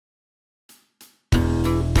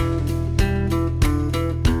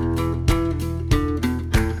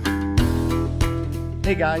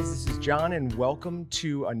Hey guys, this is John, and welcome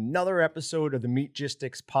to another episode of the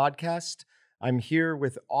Meatgistics podcast. I'm here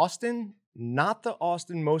with Austin, not the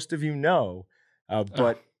Austin most of you know,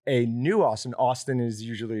 but a new Austin. Austin is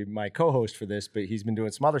usually my co-host for this, but he's been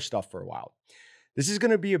doing some other stuff for a while. This is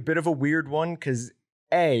going to be a bit of a weird one because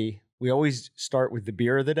we always start with the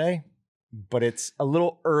beer of the day, but it's a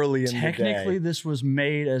little early in the day. Technically, this was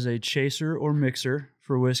made as a chaser or mixer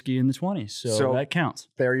for whiskey in the 20s, so that counts.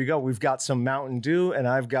 There you go. We've got some Mountain Dew, and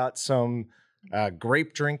I've got some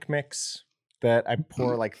grape drink mix that I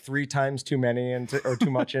pour like 3 times too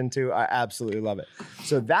much into. I absolutely love it.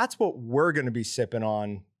 So that's what we're going to be sipping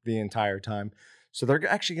on the entire time. So they're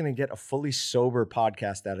actually going to get a fully sober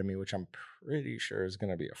podcast out of me, which I'm pretty sure is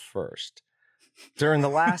going to be a first. During the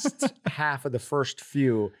last half of the first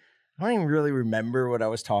few, I don't even really remember what I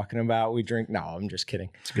was talking about. No, I'm just kidding.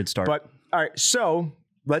 It's a good start. But all right, so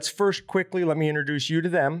let's first quickly, let me introduce you to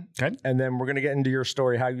them. Okay. And then we're going to get into your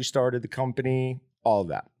story, how you started the company, all of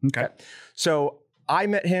that. Okay. So I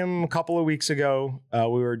met him a couple of weeks ago.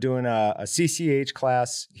 We were doing a CCH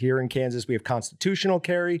class here in Kansas. We have constitutional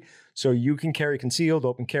carry. So you can carry concealed,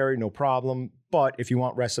 open carry, no problem. But if you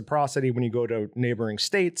want reciprocity, when you go to neighboring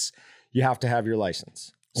states, you have to have your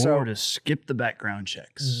license. Or to skip the background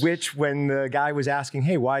checks. Which, when the guy was asking,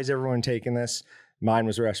 hey, why is everyone taking this? Mine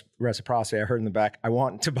was reciprocity. I heard in the back, I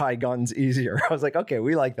want to buy guns easier. I was like, okay,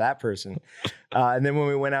 we like that person. And then when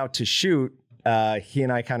we went out to shoot, he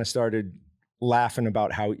and I kind of started laughing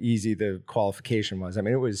about how easy the qualification was. I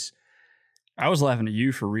mean, I was laughing at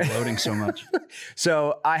you for reloading so much.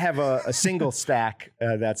 So I have a single stack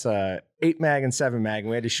that's a 8 mag and 7 mag. And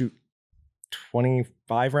we had to shoot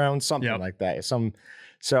 25 rounds, something like that.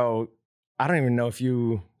 So I don't even know if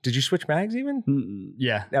did you switch mags even?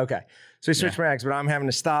 Yeah. Okay. So we switched mags, but I'm having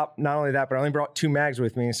to stop. Not only that, but I only brought 2 mags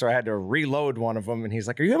with me. So I had to reload one of them. And he's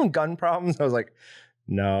like, are you having gun problems? I was like,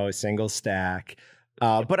 no, single stack.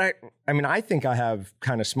 But I think I have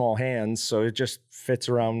kind of small hands, so it just fits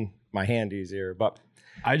around my hand easier. But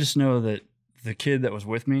I just know that the kid that was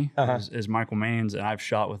with me is Michael Maines, and I've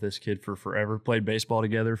shot with this kid for forever, played baseball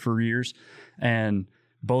together for years. And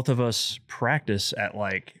both of us practice at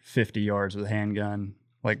like 50 yards with a handgun,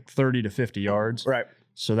 like 30 to 50 yards. Right.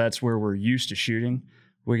 So that's where we're used to shooting.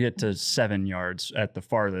 We get to 7 yards at the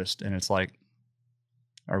farthest, and it's like,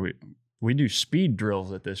 we do speed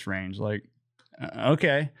drills at this range. Like,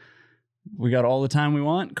 okay, we got all the time we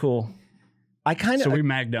want. Cool. We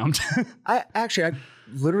mag dumped. I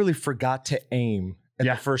literally forgot to aim at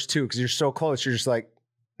the first 2 because you're so close. You're just like,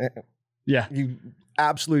 you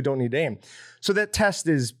absolutely don't need to aim. So that test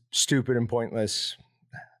is stupid and pointless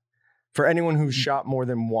for anyone who's shot more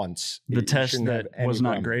than once. The test that was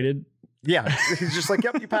not graded. Yeah. He's just like,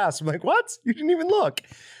 yep, you passed. I'm like, what? You didn't even look.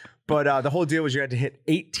 But the whole deal was you had to hit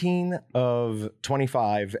 18 of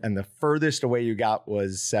 25, and the furthest away you got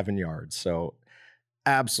was 7 yards. So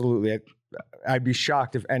absolutely, I'd be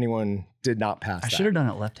shocked if anyone did not pass. I should have done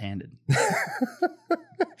it left-handed.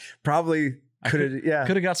 Probably could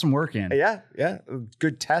have got some work in. Yeah.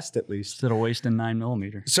 Good test at least. Instead of wasting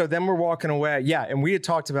 9mm. So then we're walking away. Yeah, and we had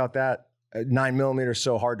talked about that. 9mm is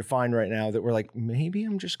so hard to find right now that we're like, maybe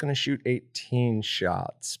I'm just going to shoot 18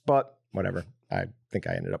 shots. But whatever. I think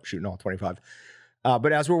I ended up shooting all 25.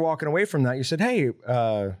 But as we're walking away from that, you said, hey,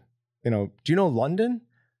 do you know London?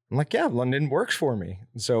 I'm like, yeah, London works for me.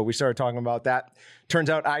 So we started talking about that. Turns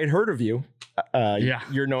out I had heard of you.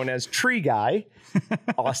 You're known as Tree Guy,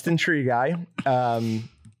 Austin Tree Guy.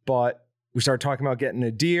 But we started talking about getting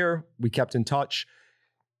a deer. We kept in touch.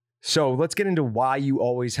 So let's get into why you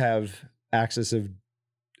always have access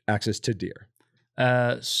to deer.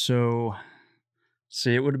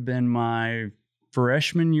 See, it would have been my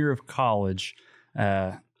freshman year of college.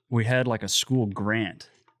 We had like a school grant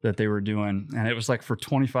that they were doing, and it was like for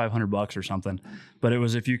 $2,500 or something. But it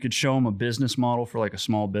was if you could show them a business model for like a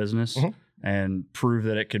small business and prove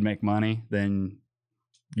that it could make money, then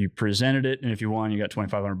you presented it, and if you won, you got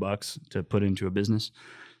 $2,500 to put into a business.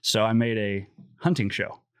 So I made a hunting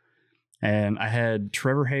show, and I had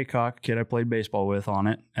Trevor Haycock, kid I played baseball with, on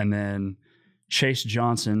it, and then Chase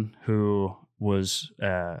Johnson, who was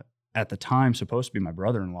at the time supposed to be my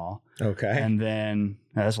brother-in-law. Okay. And then,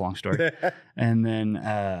 that's a long story. And then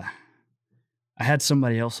I had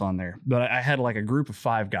somebody else on there, but I had like a group of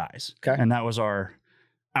 5 guys. Okay. And that was our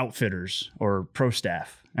outfitters or pro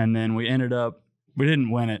staff. And then we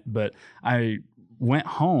didn't win it, but I went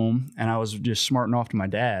home and I was just smarting off to my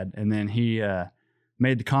dad. And then he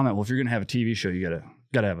made the comment, well, if you're going to have a TV show, you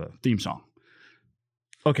gotta have a theme song.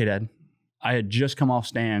 Okay, Dad. I had just come off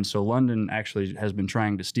stand, so London actually has been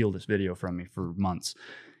trying to steal this video from me for months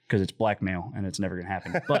because it's blackmail and it's never going to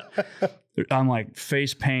happen. But I'm like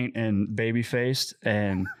face paint and baby faced.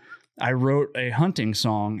 And I wrote a hunting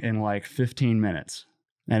song in like 15 minutes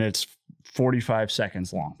and it's 45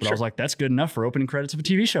 seconds long. But I was like, that's good enough for opening credits of a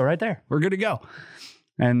TV show right there. We're good to go.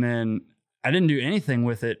 And then I didn't do anything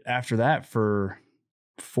with it after that for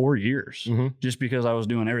 4 years, just because I was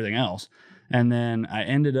doing everything else. And then I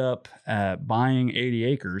ended up buying 80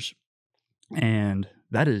 acres, and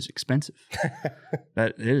that is expensive.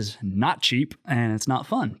 That is not cheap, and it's not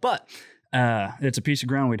fun. But it's a piece of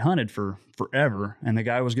ground we'd hunted for forever, and the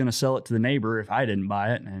guy was going to sell it to the neighbor if I didn't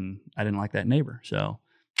buy it, and I didn't like that neighbor. So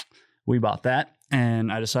we bought that,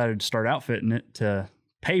 and I decided to start outfitting it to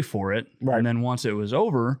pay for it. Right. And then once it was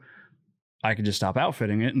over, I could just stop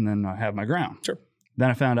outfitting it, and then I have my ground. Sure. Then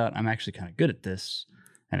I found out I'm actually kind of good at this,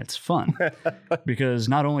 and it's fun because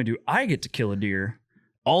not only do I get to kill a deer,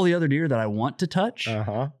 all the other deer that I want to touch,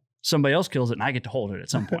 somebody else kills it, and I get to hold it at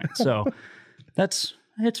some point. So it's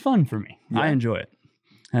fun for me. Yeah. I enjoy it.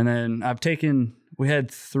 And then we had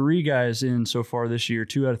 3 guys in so far this year,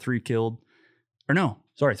 2 out of 3 killed. Or no,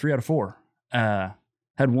 sorry, 3 out of 4. Had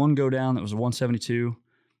one go down that was a 172.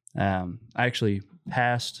 I actually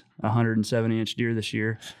passed a 170-inch deer this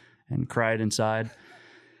year and cried inside.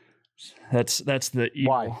 That's the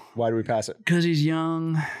evil. Why do we pass it? Because he's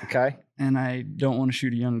young. Okay. And I don't want to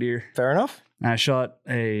shoot a young deer. Fair enough. And I shot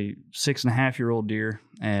a 6.5-year-old deer,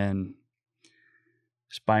 and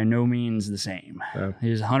it's by no means the same. Oh.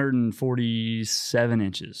 He's 147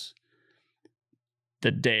 inches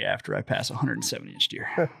the day after I pass a 170-inch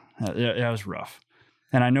deer. That was rough.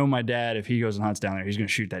 And I know my dad, if he goes and hunts down there, he's going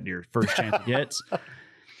to shoot that deer first chance he gets.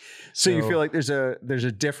 So you feel like there's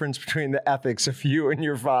a difference between the ethics of you and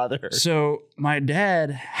your father. So my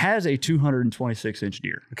dad has a 226-inch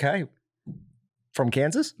deer. Okay. From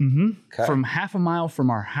Kansas? Mm-hmm. Okay. From half a mile from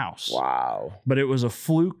our house. Wow. But it was a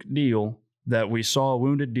fluke deal that we saw a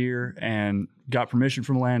wounded deer and got permission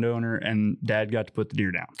from a landowner, and Dad got to put the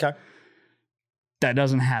deer down. Okay. That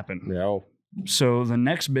doesn't happen. No. So the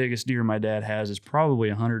next biggest deer my dad has is probably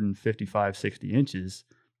 155, 60 inches.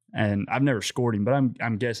 And I've never scored him, but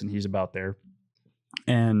I'm guessing he's about there.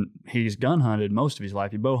 And he's gun hunted most of his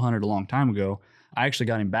life. He bow hunted a long time ago. I actually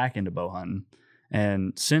got him back into bow hunting.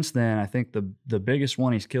 And since then, I think the biggest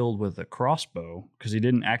one he's killed with a crossbow, because he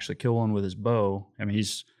didn't actually kill one with his bow. I mean,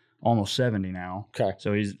 he's almost 70 now. Okay.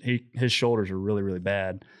 So his shoulders are really, really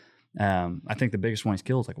bad. I think the biggest one he's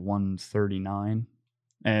killed is like 139.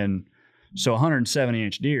 And so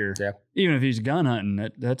 170-inch deer, even if he's gun hunting,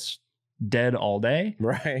 that's dead all day.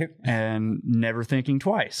 Right. And never thinking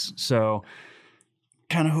twice. So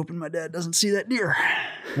kind of hoping my dad doesn't see that deer.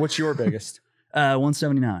 What's your biggest?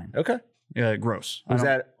 179. Okay. Gross. Was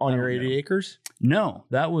that on your 80 acres? No,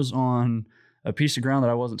 that was on a piece of ground that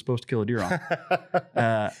I wasn't supposed to kill a deer on.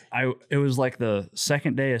 It was like the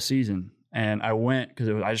second day of season, and I went because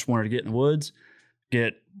I just wanted to get in the woods,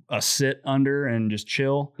 get a sit under and just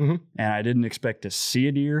chill. Mm-hmm. And I didn't expect to see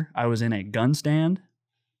a deer. I was in a gun stand,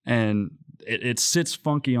 and it sits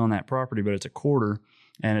funky on that property, but it's a quarter,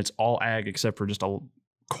 and it's all ag except for just a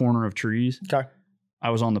corner of trees. Okay.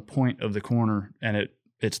 I was on the point of the corner, and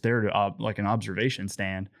it's there to like an observation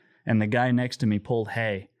stand. And the guy next to me pulled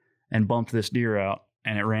hay and bumped this deer out,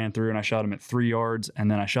 and it ran through, and I shot him at 3 yards, and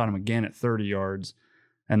then I shot him again at 30 yards,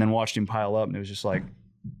 and then watched him pile up, and it was just like,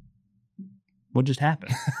 what just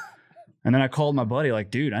happened? And then I called my buddy, like,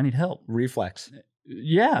 dude, I need help. Reflex.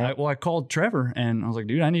 Yeah. I called Trevor, and I was like,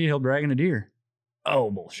 dude, I need help dragging a deer. Oh,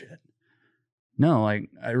 bullshit. No, like,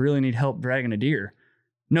 I really need help dragging a deer.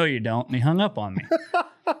 No, you don't. And he hung up on me.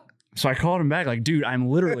 So I called him back, like, dude, I'm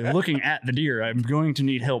literally looking at the deer. I'm going to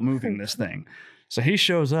need help moving this thing. So he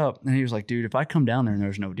shows up, and he was like, dude, if I come down there and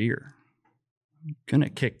there's no deer, I'm going to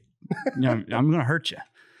kick, I'm going to hurt you.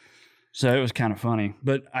 So it was kind of funny.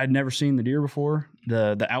 But I'd never seen the deer before.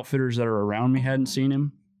 The outfitters that are around me hadn't seen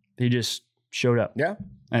him. He just showed up. Yeah.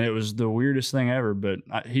 And it was the weirdest thing ever. But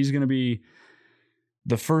he's going to be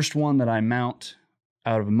the first one that I mount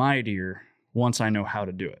out of my deer once I know how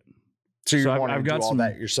to do it. So I've got all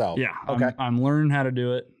that yourself? Yeah. Okay. I'm learning how to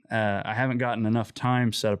do it. I haven't gotten enough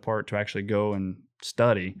time set apart to actually go and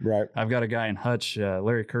study. Right. I've got a guy in Hutch,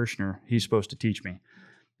 Larry Kirshner. He's supposed to teach me.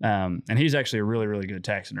 And he's actually a really, really good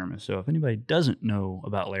taxidermist. So if anybody doesn't know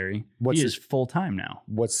about Larry, he is full-time now.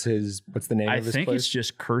 What's the name of his place? I think it's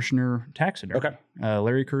just Kirshner Taxidermy. Okay.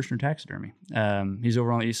 Larry Kirshner Taxidermy. He's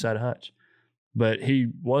over on the east side of Hutch. But he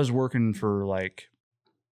was working for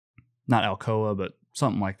not Alcoa, but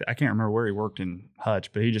something like that. I can't remember where he worked in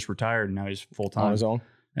Hutch, but he just retired and now he's full-time. On his own?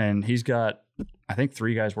 And he's got, I think,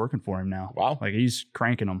 3 guys working for him now. Wow. Like, he's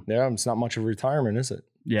cranking them. Yeah, it's not much of a retirement, is it?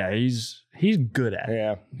 yeah, he's good at it.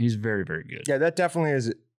 Yeah. He's very, very good. Yeah, that definitely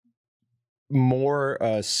is more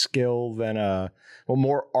skill than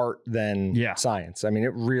more art than science. I mean,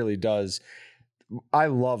 it really does. I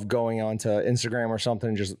love going onto Instagram or something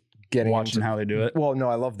and just Watching how they do it. Well, no,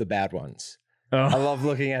 I love the bad ones. Oh. I love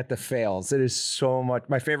looking at the fails. It is so much.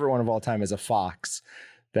 My favorite one of all time is a fox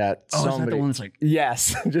that somebody. Is that the one that's like?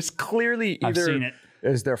 Yes, just clearly either I've seen it.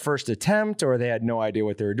 was their first attempt, or they had no idea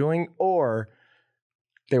what they were doing, or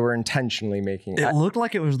they were intentionally making it. It looked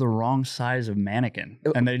like it was the wrong size of mannequin,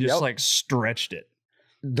 and they just like stretched it.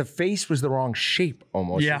 The face was the wrong shape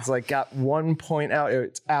almost. Yeah. It's like got one point out.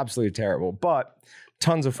 It's absolutely terrible, but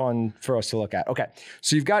tons of fun for us to look at. Okay.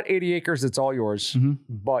 So you've got 80 acres. It's all yours,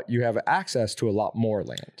 but you have access to a lot more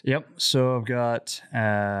land. Yep. So I've got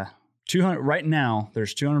 200 right now.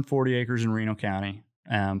 There's 240 acres in Reno County,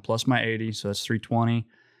 plus my 80. So that's 320.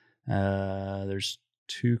 There's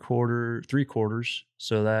 3 quarters.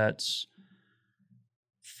 So that's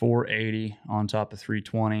 480 on top of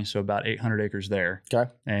 320. So about 800 acres there. Okay.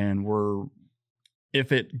 And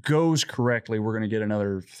if it goes correctly, we're going to get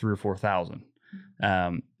another 3,000 or 4,000.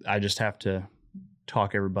 I just have to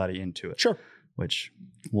talk everybody into it. Sure. Which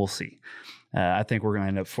we'll see. I think we're going to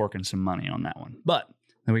end up forking some money on that one. But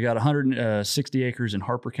then we got 160 acres in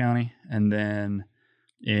Harper County. And then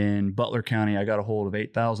in Butler County, I got a hold of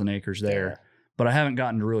 8,000 acres there. Yeah. But I haven't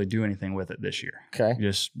gotten to really do anything with it this year. Okay.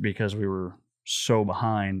 Just because we were so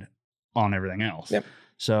behind on everything else. Yep.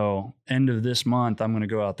 So end of this month, I'm going to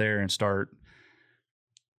go out there and start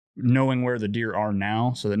knowing where the deer are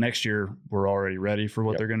now, so that next year we're already ready for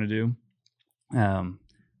what they're going to do. I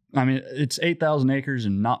mean, it's 8,000 acres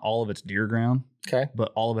and not all of it's deer ground. Okay.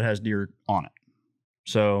 But all of it has deer on it.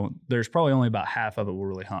 So there's probably only about half of it will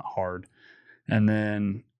really hunt hard. And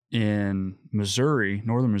then in Missouri,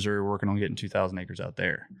 northern Missouri, we're working on getting 2,000 acres out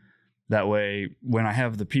there. That way, when I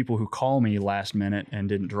have the people who call me last minute and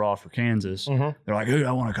didn't draw for Kansas, they're like, "Dude,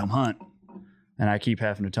 I want to come hunt." And I keep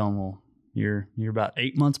having to tell them, "Well, you're about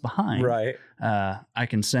 8 months behind." Right. I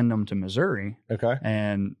can send them to Missouri. Okay.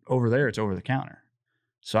 And over there, it's over the counter.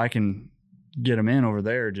 So I can get them in over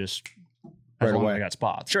there just as long as I got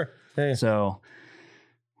spots. Sure. Yeah. So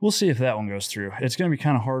we'll see if that one goes through. It's going to be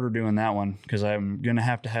kind of harder doing that one because I'm going to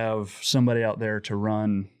have somebody out there to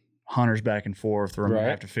run hunters back and forth, or I'm going to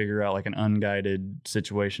have to figure out like an unguided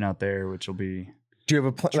situation out there, which will be Do you have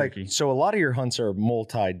a plan? So a lot of your hunts are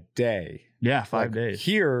multi-day. Yeah, 5 days.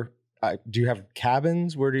 Here, do you have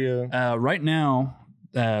cabins? Where do you? Right now,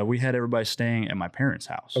 we had everybody staying at my parents'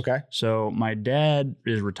 house. Okay. So my dad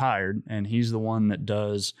is retired, and he's the one that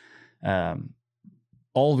does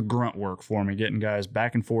all the grunt work for me, getting guys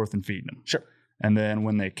back and forth and feeding them. Sure. And then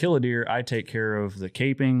when they kill a deer, I take care of the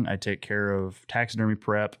caping. I take care of taxidermy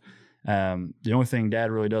prep. The only thing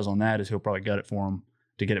Dad really does on that is he'll probably gut it for them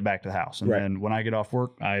to get it back to the house. And then when I get off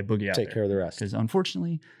work, I boogie out Take care of the rest. Because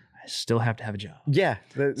unfortunately, I still have to have a job. Yeah,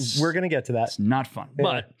 we're going to get to that. It's not fun.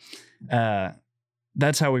 Yeah. But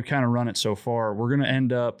that's how we've kind of run it so far. We're going to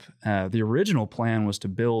end up, the original plan was to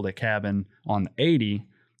build a cabin on the 80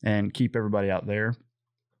 and keep everybody out there.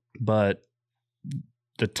 But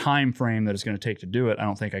the time frame that it's going to take to do it, I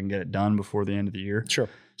don't think I can get it done before the end of the year. Sure.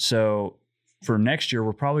 So for next year,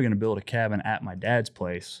 we're probably going to build a cabin at my dad's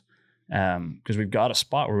place because we've got a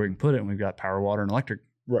spot where we can put it, and we've got power, water, and electric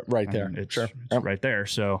right there. It's right there.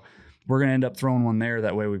 So we're going to end up throwing one there.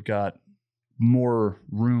 That way we've got more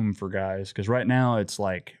room for guys, because right now it's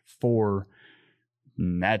like 4,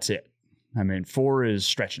 and that's it. I mean, 4 is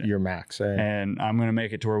stretching it. Your max. And I'm going to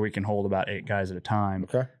make it to where we can hold about 8 guys at a time.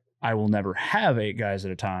 Okay. I will never have 8 guys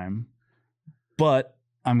at a time, but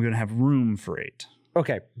I'm going to have room for 8.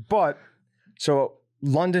 Okay. But so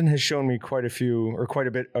London has shown me quite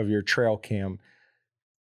a bit of your trail cam.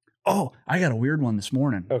 Oh, I got a weird one this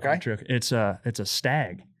morning. Okay. It's a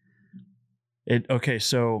stag.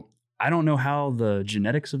 So I don't know how the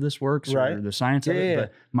genetics of this works or the science of it,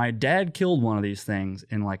 but my dad killed one of these things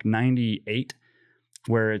in like 98,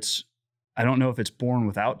 where I don't know if it's born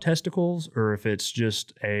without testicles or if it's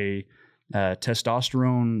just a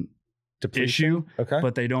testosterone issue,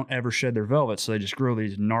 but they don't ever shed their velvet. So they just grow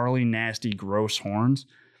these gnarly, nasty, gross horns.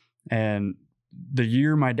 And the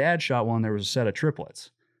year my dad shot one, there was a set of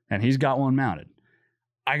triplets, and he's got one mounted.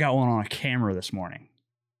 I got one on a camera this morning.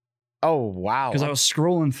 Oh, wow. Because I was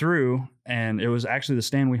scrolling through, and it was actually the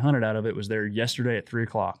stand we hunted out of. It was there yesterday at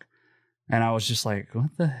 3:00. And I was just like,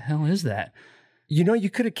 what the hell is that? You know, you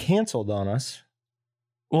could have canceled on us.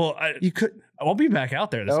 Well, I'll be back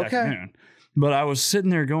out there this afternoon. But I was sitting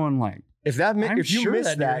there going like, if you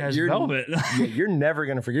miss that, you're never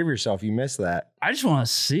going to forgive yourself. You missed that. I just want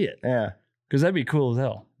to see it. Yeah. because that'd be cool as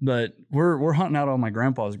hell. But we're hunting out on my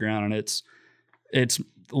grandpa's ground, and it's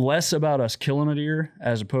less about us killing a deer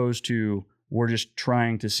as opposed to we're just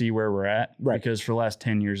trying to see where we're at. Right. Because for the last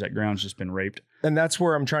 10 years, that ground's just been raped. And that's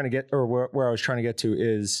where I'm trying to get, or where I was trying to get to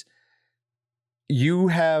is you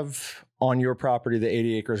have on your property, the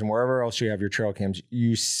 80 acres and wherever else you have your trail cams,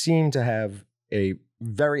 you seem to have a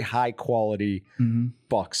very high quality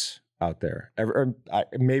bucks out there.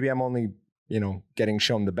 Maybe I'm only, getting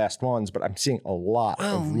shown the best ones, but I'm seeing a lot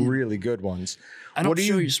of really good ones. I don't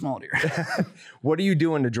show you small deer. What are you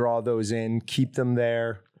doing to draw those in, keep them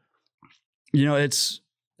there? It's...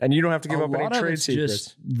 And you don't have to give up any trade secrets.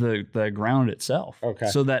 Just the ground itself. Okay.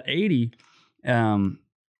 So that 80,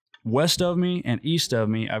 west of me and east of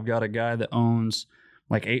me, I've got a guy that owns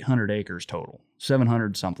like 800 acres total,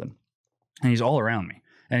 700 something. And he's all around me.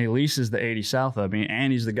 And he leases the 80 south of me.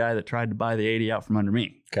 And he's the guy that tried to buy the 80 out from under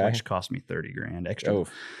me, which cost me 30 grand extra. Oh.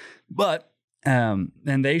 But, and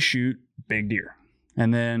they shoot big deer.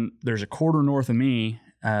 And then there's a quarter north of me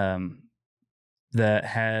that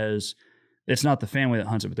has... It's not the family that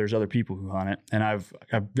hunts it, but there's other people who hunt it. And I've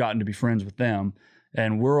gotten to be friends with them.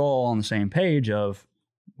 And we're all on the same page of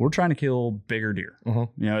we're trying to kill bigger deer.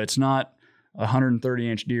 It's not a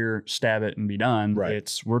 130-inch deer, stab it and be done.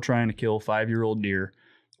 Right. We're trying to kill 5-year-old deer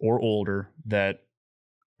or older that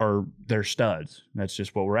they're studs. That's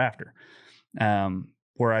just what we're after.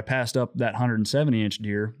 Where I passed up that 170-inch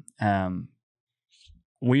deer,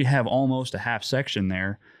 we have almost a half section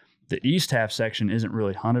there. The east half section isn't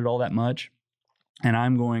really hunted all that much, and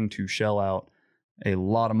I'm going to shell out a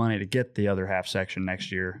lot of money to get the other half section next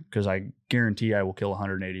year because I guarantee I will kill a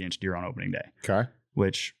 180-inch deer on opening day. Okay.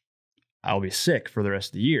 Which I'll be sick for the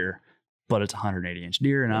rest of the year, but it's a 180-inch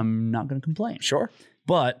deer, and I'm not going to complain. Sure.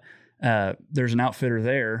 But there's an outfitter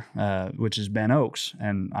there, which is Ben Oaks,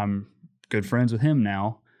 and I'm good friends with him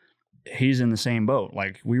now. He's in the same boat.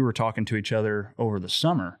 Like, we were talking to each other over the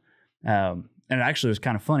summer, and it actually was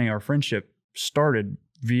kind of funny. Our friendship started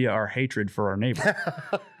via our hatred for our neighbor.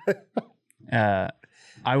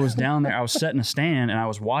 I was down there. I was setting a stand, and I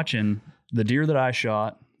was watching the deer that I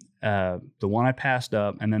shot, the one I passed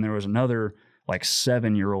up, and then there was another like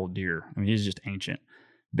 7-year-old deer. I mean, he's just ancient.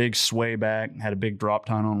 Big sway back, had a big drop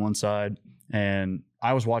tine on one side, and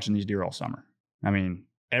I was watching these deer all summer. I mean,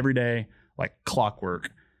 every day, like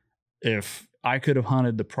clockwork. If I could have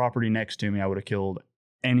hunted the property next to me, I would have killed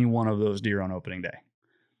any one of those deer on opening day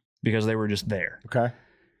because they were just there. Okay.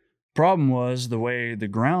 Problem was the way the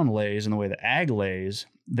ground lays and the way the ag lays,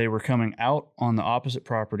 they were coming out on the opposite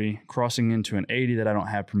property, crossing into an 80 that I don't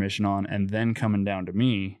have permission on, and then coming down to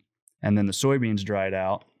me. And then the soybeans dried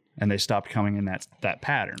out and they stopped coming in that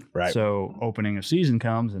pattern. Right. So opening of season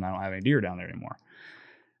comes and I don't have any deer down there anymore.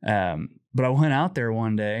 But I went out there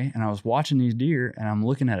one day and I was watching these deer and I'm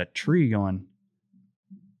looking at a tree going,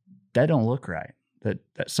 that don't look right. That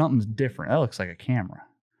something's different. That looks like a camera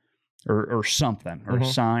or something or a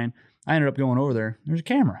sign. I ended up going over there. There's a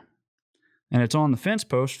camera and it's on the fence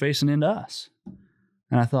post facing into us.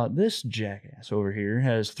 And I thought, this jackass over here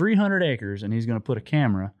has 300 acres and he's going to put a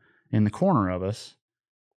camera in the corner of us.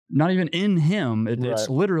 Not even in him. It's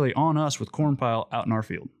literally on us with corn pile out in our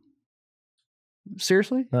field.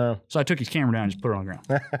 Seriously? No. So I took his camera down and just put it on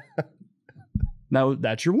the ground.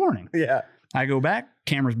 That's your warning. Yeah. I go back,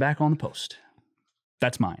 camera's back on the post.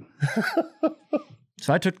 That's mine.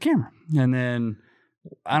 So I took the camera. And then,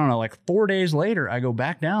 I don't know, like 4 days later, I go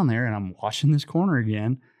back down there and I'm watching this corner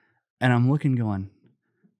again. And I'm looking going,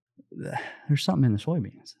 there's something in the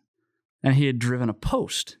soybeans. And he had driven a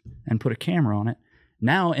post and put a camera on it,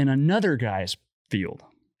 now in another guy's field.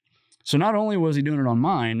 So not only was he doing it on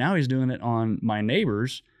mine, now he's doing it on my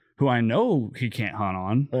neighbor's, who I know he can't hunt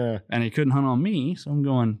on, and he couldn't hunt on me. So I'm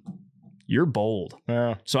going, you're bold.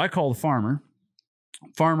 Yeah. So I call the farmer.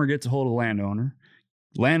 Farmer gets a hold of the landowner.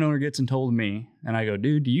 Landowner gets in hold of me, and I go,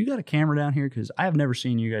 dude, do you got a camera down here? Because I have never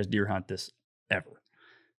seen you guys deer hunt this ever.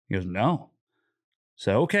 He goes, no.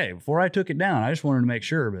 So, okay, before I took it down, I just wanted to make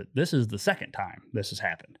sure, but this is the second time this has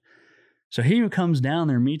happened. So he comes down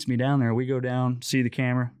there, meets me down there. We go down, see the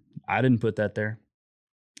camera. I didn't put that there.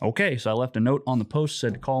 Okay, so I left a note on the post,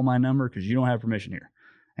 said to call my number because you don't have permission here,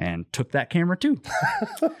 and took that camera too.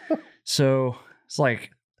 So it's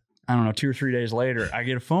like, I don't know, 2 or 3 days later, I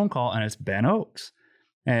get a phone call, and it's Ben Oaks.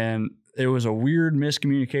 And it was a weird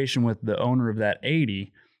miscommunication with the owner of that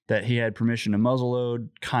 80 that he had permission to muzzleload,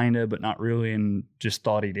 kind of, but not really, and just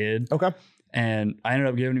thought he did. Okay. And I ended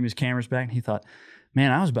up giving him his cameras back, and he thought,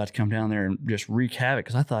 man, I was about to come down there and just wreak havoc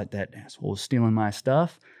because I thought that asshole was stealing my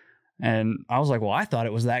stuff. And I was like, well, I thought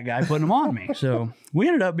it was that guy putting them on me. So we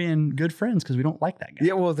ended up being good friends because we don't like that guy.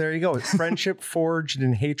 Yeah, well, there you go. Friendship forged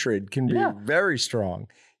in hatred can be very strong.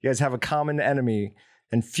 You guys have a common enemy,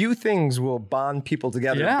 and few things will bond people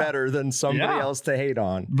together better than somebody else to hate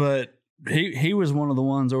on. But he was one of the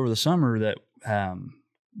ones over the summer that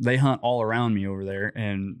they hunt all around me over there.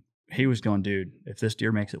 And he was going, dude, if this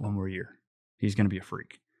deer makes it one more year, he's going to be a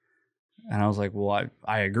freak. And I was like, well,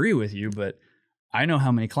 I agree with you, but I know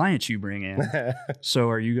how many clients you bring in. So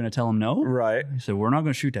are you going to tell them no? Right. He said, we're not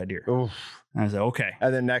going to shoot that deer. Oof. And I said, okay.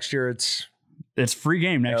 And then next year it's free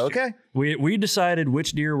game next year. Okay. We decided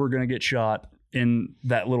which deer were going to get shot in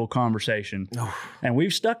that little conversation. And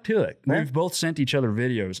we've stuck to it. Yeah. We've both sent each other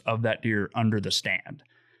videos of that deer under the stand.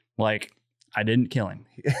 Like, I didn't kill him.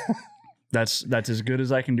 That's as good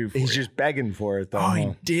as I can do for you. He's just begging for it, though. Oh,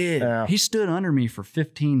 he did. Yeah. He stood under me for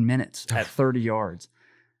 15 minutes at 30 yards.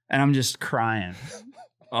 And I'm just crying.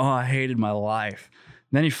 Oh, I hated my life.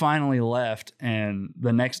 Then he finally left. And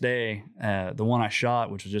the next day, the one I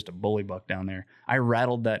shot, which was just a bully buck down there, I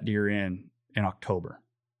rattled that deer in October,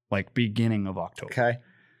 like beginning of October. Okay.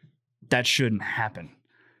 That shouldn't happen.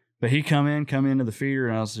 But he come into the feeder,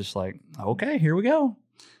 and I was just like, okay, here we go.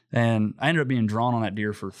 And I ended up being drawn on that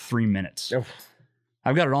deer for 3 minutes. Oh.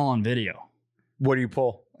 I've got it all on video. What do you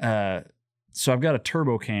pull? So I've got a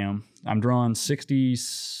turbo cam. I'm drawing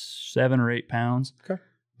 67 or 8 pounds. Okay.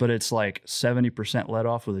 But it's like 70% let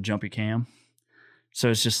off with a jumpy cam. So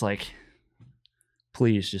it's just like,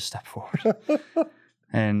 please just step forward.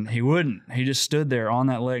 And he wouldn't. He just stood there on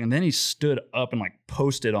that leg. And then he stood up and like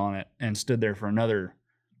posted on it and stood there for another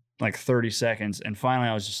like 30 seconds. And finally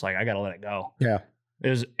I was just like, I got to let it go. Yeah. It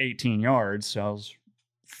was 18 yards. So I was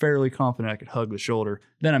fairly confident I could hug the shoulder.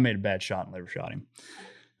 Then I made a bad shot and liver shot him.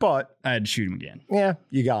 But I had to shoot him again. Yeah,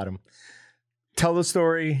 you got him. Tell the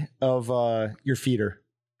story of your feeder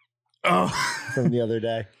from the other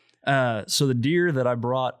day. So the deer that I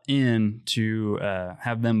brought in to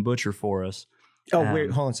have them butcher for us. Oh, wait,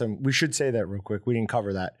 hold on a second. We should say that real quick. We didn't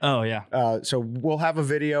cover that. Oh, yeah. So we'll have a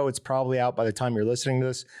video. It's probably out by the time you're listening to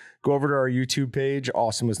this. Go over to our YouTube page.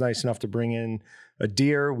 Austin was nice enough to bring in a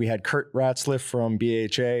deer. We had Kurt Ratzliff from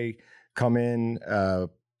BHA come in,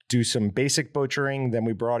 do some basic butchering. Then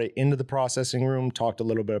we brought it into the processing room, talked a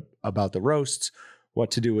little bit about the roasts,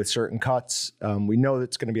 what to do with certain cuts. We know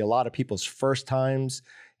that's going to be a lot of people's first times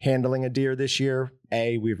handling a deer this year.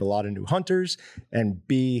 A, we have a lot of new hunters, and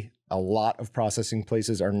B, a lot of processing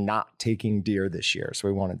places are not taking deer this year. So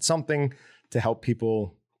we wanted something to help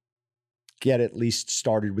people get at least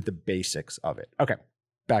started with the basics of it. Okay,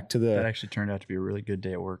 back to the... That actually turned out to be a really good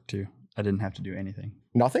day at work, too. I didn't have to do anything.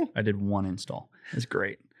 Nothing? I did one install. It's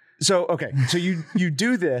great. So, okay, so you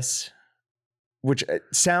do this, which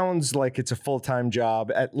sounds like it's a full-time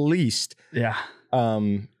job, at least. Yeah.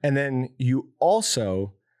 And then you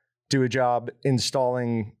also do a job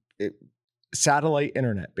installing satellite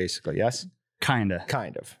internet, basically, yes? Kind of.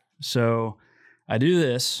 Kind of. So I do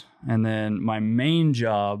this, and then my main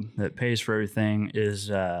job that pays for everything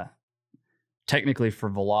is technically for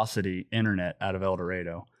Velocity Internet out of El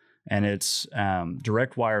Dorado. And it's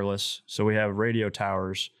direct wireless. So we have radio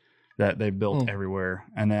towers that they built everywhere.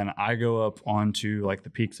 And then I go up onto like the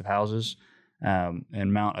peaks of houses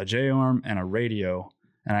and mount a J-arm and a radio.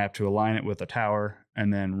 And I have to align it with a tower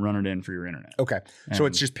and then run it in for your internet. Okay. So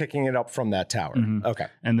it's just picking it up from that tower. Mm-hmm. Okay.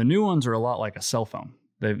 And the new ones are a lot like a cell phone.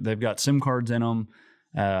 They've got SIM cards in them.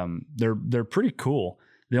 They're pretty cool.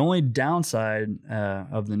 The only downside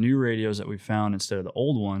of the new radios that we found instead of the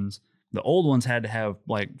old ones had to have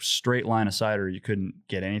like straight line of sight or you couldn't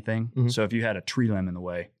get anything. Mm-hmm. So if you had a tree limb in the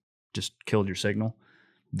way, just killed your signal.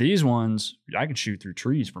 These ones, I can shoot through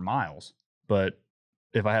trees for miles, but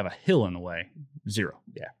if I have a hill in the way, zero.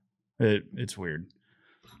 Yeah. It's weird.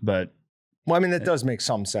 But well, I mean, that does make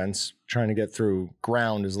some sense. Trying to get through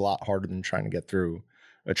ground is a lot harder than trying to get through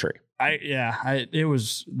a tree. It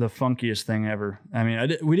was the funkiest thing ever. I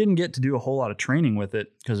mean, we didn't get to do a whole lot of training with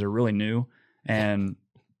it because they're really new, and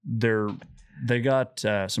they got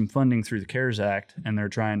some funding through the CARES Act, and they're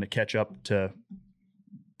trying to catch up to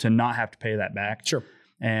not have to pay that back. Sure.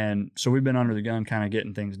 And so we've been under the gun, kind of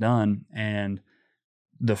getting things done. And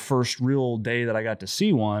the first real day that I got to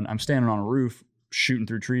see one, I'm standing on a roof shooting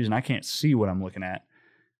through trees, and I can't see what I'm looking at.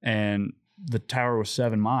 And the tower was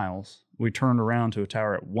 7 miles. We turned around to a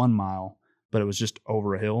tower at 1 mile, but it was just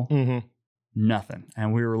over a hill. Mm-hmm. Nothing.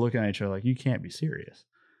 And we were looking at each other like, you can't be serious.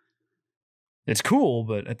 It's cool,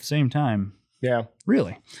 but at the same time, yeah,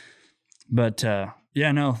 really. But that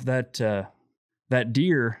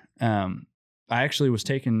deer, I actually was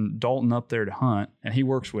taking Dalton up there to hunt, and he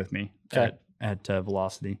works with me at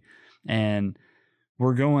Velocity. And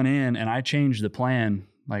we're going in, and I changed the plan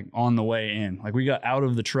like on the way in. Like we got out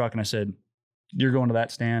of the truck and I said, you're going to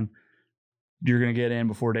that stand. You're going to get in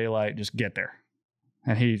before daylight. Just get there.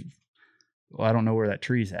 And well, I don't know where that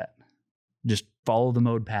tree's at. Just follow the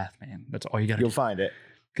mowed path, man. That's all you got to do. You'll find it.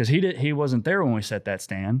 Because he wasn't there when we set that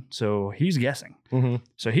stand. So he's guessing. Mm-hmm.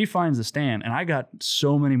 So he finds the stand, and I got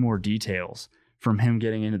so many more details from him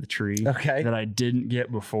getting into the tree that I didn't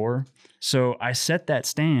get before. So I set that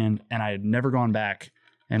stand, and I had never gone back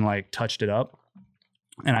and like touched it up.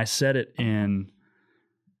 And I set it in,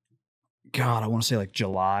 God, I want to say like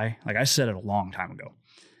July. Like I set it a long time ago.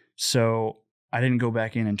 So I didn't go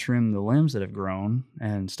back in and trim the limbs that have grown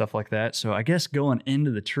and stuff like that. So I guess going into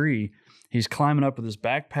the tree, he's climbing up with his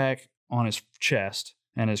backpack on his chest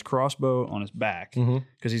and his crossbow on his back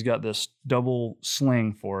because he's got this double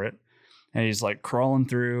sling for it. And he's like crawling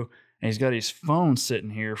through, and he's got his phone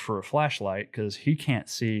sitting here for a flashlight because he can't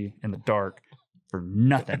see in the dark for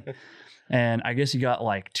nothing. And I guess he got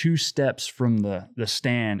like 2 steps from the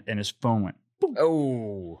stand, and his phone went boom.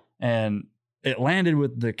 Oh. And it landed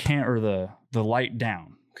with the light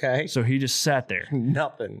down. Okay. So he just sat there.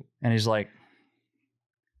 Nothing. And he's like,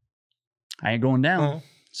 I ain't going down.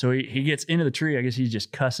 So he gets into the tree. I guess he's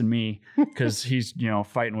just cussing me because he's,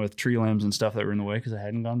 fighting with tree limbs and stuff that were in the way because I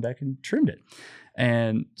hadn't gone back and trimmed it.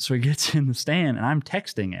 And so he gets in the stand, and I'm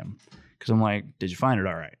texting him because I'm like, did you find it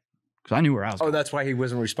all right? Because I knew where I was going. That's why he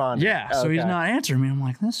wasn't responding. Yeah. So he's not answering me. I'm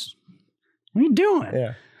like, what are you doing?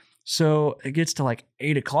 Yeah. So it gets to like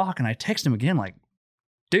 8:00, and I text him again like,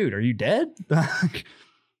 dude, are you dead?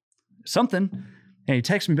 Something. And he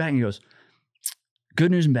texts me back and he goes,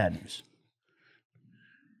 good news and bad news.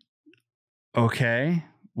 Okay.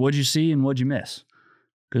 What'd you see and what'd you miss?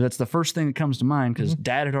 Because that's the first thing that comes to mind because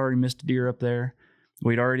Dad had already missed a deer up there.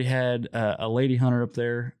 We'd already had a lady hunter up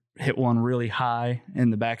there hit one really high in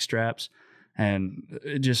the back straps, and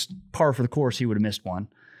just par for the course, he would have missed one.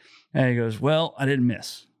 And he goes, well, I didn't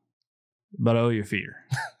miss, but I owe you a feeder.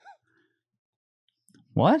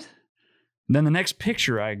 What? Then the next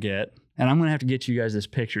picture I get, and I'm going to have to get you guys this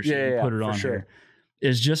picture so you can put it on here,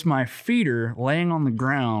 is just my feeder laying on the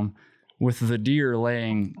ground with the deer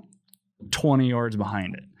laying 20 yards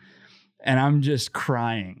behind it. And I'm just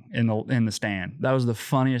crying in the stand. That was the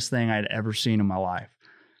funniest thing I'd ever seen in my life.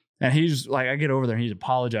 And he's like, I get over there and he's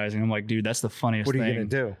apologizing. I'm like, dude, that's the funniest thing. What are you going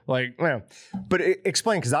to do? Like, yeah. But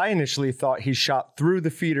explain, because I initially thought he shot through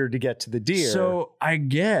the feeder to get to the deer. So I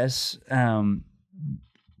guess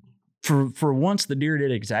for once, the deer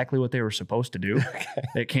did exactly what they were supposed to do.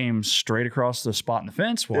 It came straight across the spot in the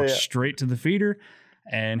fence, walked straight to the feeder,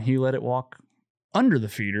 and he let it walk under the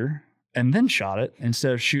feeder and then shot it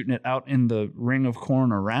instead of shooting it out in the ring of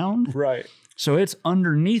corn around. Right. So it's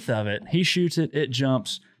underneath of it. He shoots it, it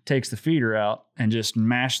jumps, takes the feeder out, and just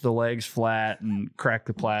mashed the legs flat and cracked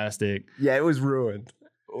the plastic. Yeah, it was ruined.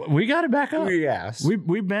 We got it back up. Yes.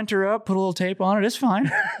 We bent her up, put a little tape on it. It's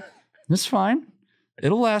fine. It's fine.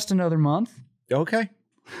 It'll last another month. Okay.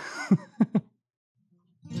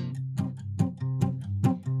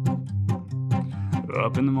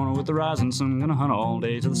 Up in the morning with the rising sun, gonna hunt all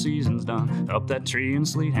day till the season's done. Up that tree in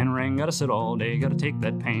sleet and rain, gotta sit all day, gotta take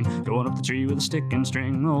that pain. Going up the tree with a stick and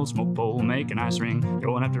string, old smoke pole make a nice ring.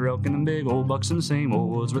 Going after elk and them big old bucks in the same old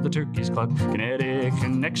woods where the turkeys cluck. Kinetic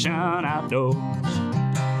Connection Outdoors.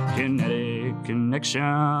 Kinetic Connection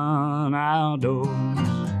Outdoors.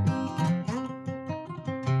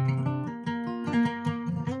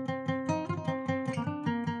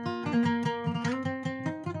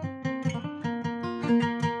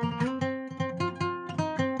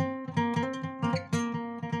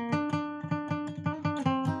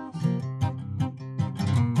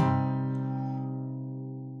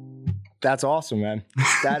 That's awesome, man.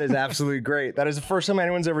 That is absolutely great. That is the first time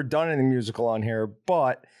anyone's ever done anything musical on here,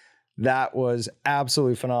 but that was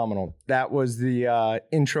absolutely phenomenal. That was the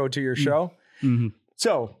intro to your show. Mm-hmm.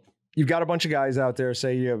 So you've got a bunch of guys out there.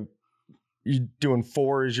 Say you're doing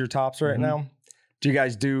 4 as your tops right now. Do you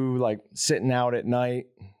guys do like sitting out at night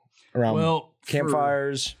around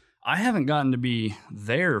campfires? I haven't gotten to be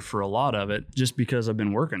there for a lot of it just because I've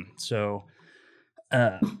been working. So,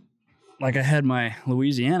 like I had my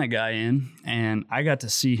Louisiana guy in, and I got to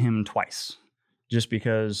see him twice, just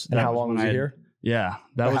because. And how long was he here? Yeah,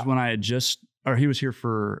 that was when I had he was here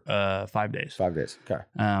for 5 days. 5 days. Okay.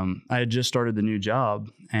 I had just started the new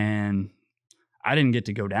job, and I didn't get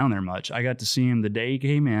to go down there much. I got to see him the day he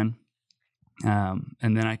came in, and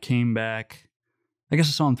then I came back. I guess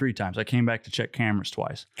I saw him 3 times. I came back to check cameras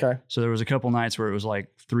twice. Okay. So there was a couple nights where it was like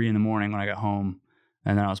 3 a.m. when I got home,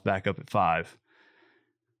 and then I was back up at 5.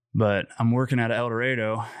 But I'm working out of El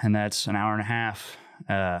Dorado, and that's an hour and a half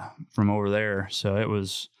from over there. So it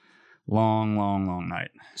was long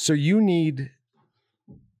night. So you need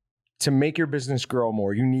to make your business grow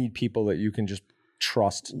more. You need people that you can just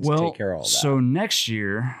trust to take care of all that. So next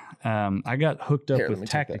year, I got hooked up Here, with let me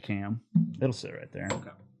take that. Tacticam. It'll sit right there. Okay.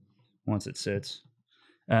 Once it sits.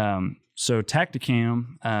 So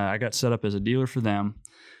Tacticam, I got set up as a dealer for them,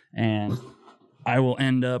 and I will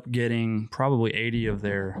end up getting probably 80 of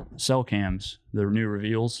their cell cams, their new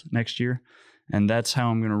reveals next year. And that's how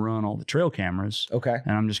I'm going to run all the trail cameras. Okay.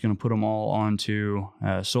 And I'm just going to put them all onto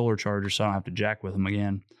solar chargers so I don't have to jack with them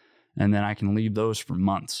again. And then I can leave those for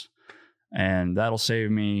months. And that'll save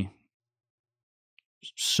me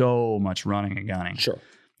so much running and gunning. Sure.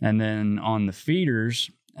 And then on the feeders,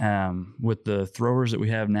 with the throwers that we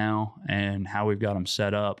have now and how we've got them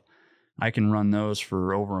set up, I can run those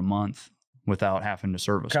for over a month without having to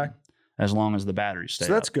service them, as long as the batteries stay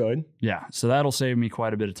So that's up. good. Yeah. So that'll save me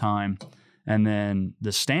quite a bit of time. And then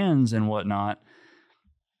the stands and whatnot,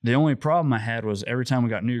 the only problem I had was every time we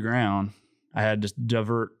got new ground, I had to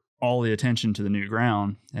divert all the attention to the new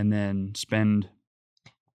ground and then spend,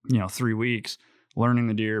 3 weeks learning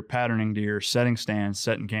the deer, patterning deer, setting stands,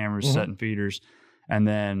 setting cameras, setting feeders, and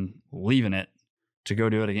then leaving it to go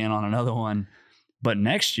do it again on another one. But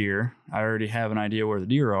next year, I already have an idea where the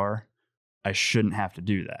deer are. I shouldn't have to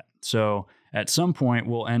do that. So at some point,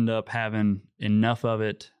 we'll end up having enough of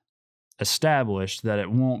it established that it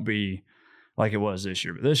won't be like it was this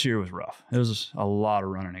year. But this year was rough. It was a lot of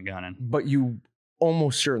running and gunning. But you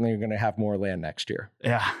almost certainly are going to have more land next year.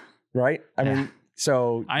 Yeah. Right? I mean,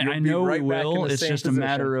 so I know we will. It's just a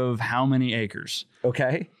matter of how many acres.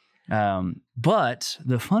 Okay. But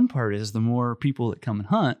the fun part is the more people that come and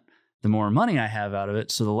hunt, the more money I have out of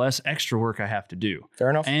it. So the less extra work I have to do. Fair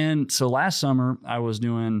enough. And so last summer I was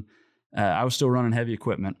still running heavy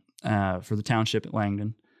equipment, for the township at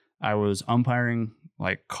Langdon. I was umpiring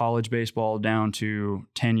like college baseball down to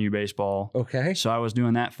 10U baseball. Okay. So I was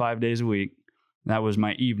doing that 5 days a week. That was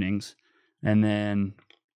my evenings. And then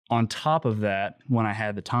on top of that, when I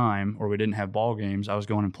had the time or we didn't have ball games, I was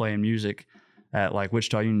going and playing music at like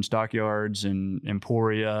Wichita Union Stockyards and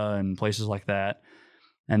Emporia and places like that.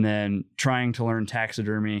 And then trying to learn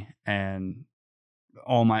taxidermy and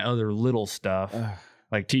all my other little stuff,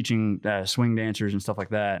 like teaching swing dancers and stuff like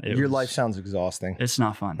that. Your life sounds exhausting. It's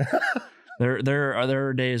not fun. There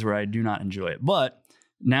are days where I do not enjoy it. But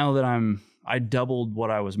now that I doubled what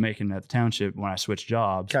I was making at the township when I switched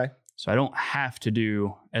jobs. Okay. So I don't have to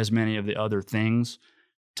do as many of the other things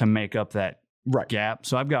to make up that gap.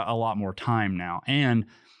 So I've got a lot more time now. And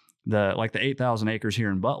the 8,000 acres here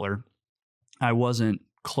in Butler, I wasn't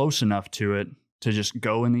close enough to it to just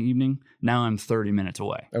go in the evening. Now I'm 30 minutes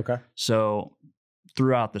away. Okay. So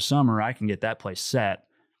throughout the summer, I can get that place set.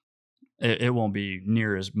 It won't be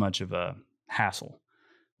near as much of a hassle.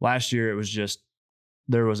 Last year, it was just,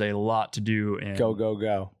 there was a lot to do. And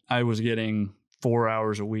go. I was getting 4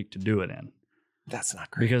 hours a week to do it in. That's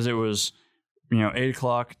not great. Because it was, 8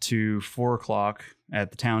 o'clock to 4 o'clock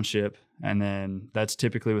at the township. And then that's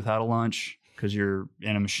typically without a lunch because you're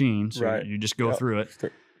in a machine. So you just go through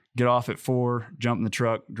it, get off at 4, jump in the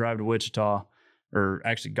truck, drive to Wichita, or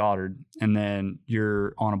actually Goddard. And then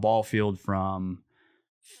you're on a ball field from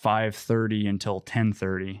 5:30 until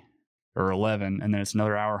 10:30 or 11. And then it's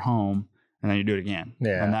another hour home. And then you do it again.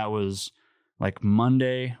 Yeah. And that was like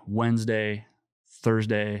Monday, Wednesday,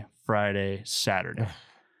 Thursday, Friday, Saturday.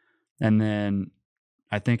 And then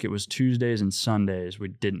I think it was Tuesdays and Sundays we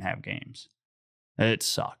didn't have games. It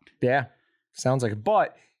sucked. Yeah. Sounds like it.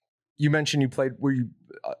 But you mentioned you played,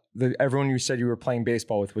 everyone you said you were playing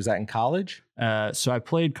baseball with, was that in college? So I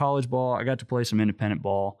played college ball. I got to play some independent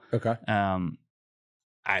ball. Okay. I'm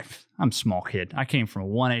a small kid. I came from a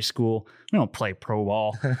 1A school. We don't play pro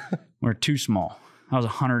ball. We're too small. I was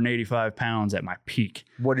 185 pounds at my peak.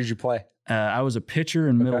 What did you play? I was a pitcher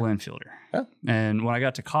and middle infielder. Oh. And when I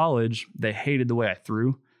got to college, they hated the way I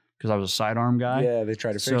threw because I was a sidearm guy. Yeah, they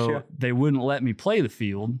tried to fix you. So they wouldn't let me play the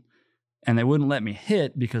field, and they wouldn't let me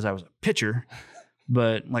hit because I was a pitcher.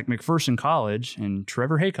 But like McPherson College, and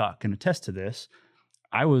Trevor Haycock can attest to this,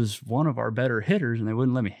 I was one of our better hitters, and they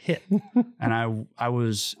wouldn't let me hit. And I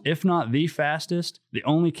was, if not the fastest, the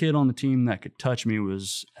only kid on the team that could touch me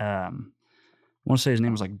was, I want to say his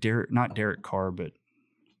name was like not Derek Carr, but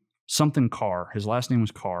something Carr. His last name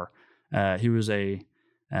was Carr. He was a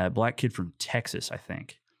black kid from Texas, I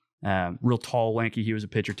think. Real tall, lanky. He was a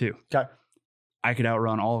pitcher too. Okay. I could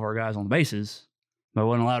outrun all of our guys on the bases, but I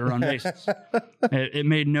wasn't allowed to run bases. It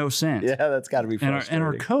made no sense. Yeah, that's got to be frustrating. And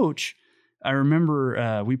our coach, I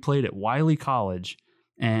remember we played at Wiley College,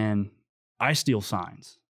 and I steal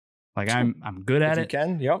signs. Like I'm good at if it. You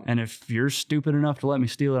can, yep. And if you're stupid enough to let me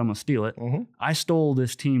steal it, I'm gonna steal it. Mm-hmm. I stole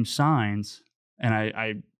this team's signs, and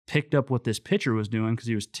I picked up what this pitcher was doing because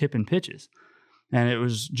he was tipping pitches, and it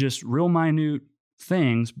was just real minute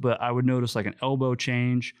things. But I would notice like an elbow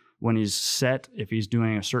change when he's set, if he's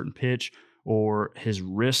doing a certain pitch, or his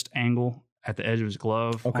wrist angle at the edge of his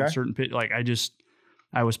glove on a certain pitch. Like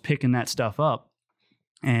I was picking that stuff up,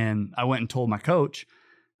 and I went and told my coach.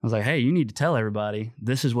 I was like, hey, you need to tell everybody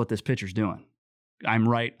this is what this pitcher's doing. I'm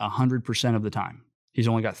right 100% of the time. He's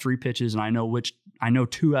only got 3 pitches, and I know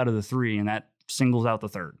 2 out of the 3, and that singles out the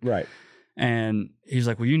third. Right. And he's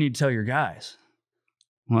like, well, you need to tell your guys.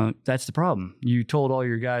 Well, that's the problem. You told all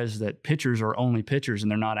your guys that pitchers are only pitchers and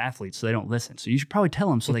they're not athletes, so they don't listen. So you should probably tell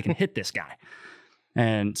them so they can hit this guy.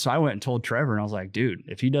 And so I went and told Trevor, and I was like, dude,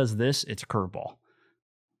 if he does this, it's a curveball.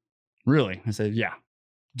 Really? I said, yeah,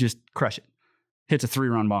 just crush it. Hits a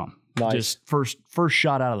 3-run bomb. Nice. Just first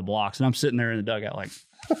shot out of the blocks. And I'm sitting there in the dugout like,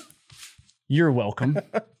 you're welcome.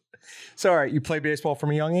 So, all right, you play baseball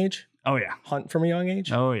from a young age? Oh, yeah. Hunt from a young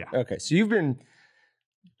age? Oh, yeah. Okay, so you've been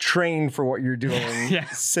trained for what you're doing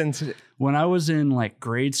since... When I was in like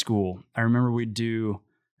grade school, I remember we'd do,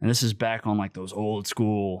 and this is back on like those old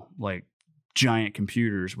school, like giant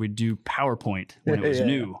computers, we'd do PowerPoint when it was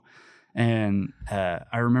new. And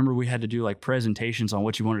I remember we had to do like presentations on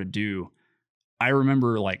what you wanted to do. I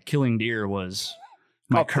remember like killing deer was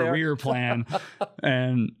my career plan,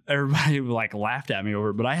 and everybody like laughed at me over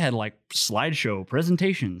it. But I had like slideshow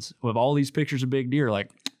presentations with all these pictures of big deer. Like,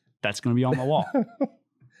 that's going to be on my wall.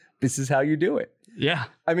 This is how you do it. Yeah.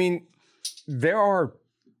 I mean, there are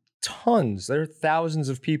thousands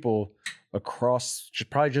of people across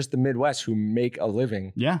probably just the Midwest who make a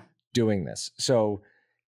living doing this. So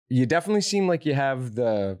you definitely seem like you have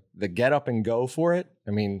the get up and go for it.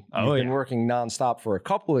 I mean, you've been working nonstop for a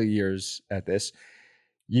couple of years at this.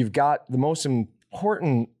 You've got the most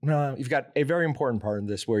important, you've got a very important part of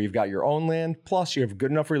this where you've got your own land, plus you have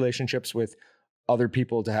good enough relationships with other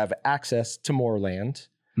people to have access to more land,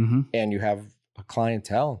 and you have a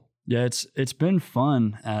clientele. Yeah, it's been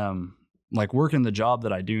fun. Like working the job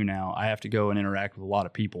that I do now, I have to go and interact with a lot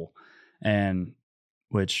of people, and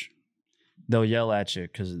which they'll yell at you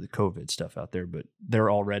because of the COVID stuff out there, but they're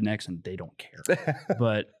all rednecks and they don't care.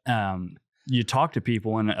 But you talk to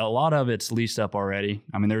people, and a lot of it's leased up already.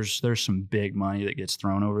 I mean, there's some big money that gets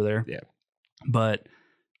thrown over there. Yeah. But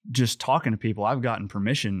just talking to people, I've gotten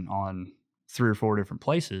permission on 3 or 4 different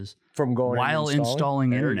places from going while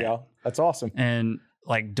installing internet. That's awesome. And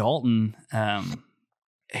like Dalton,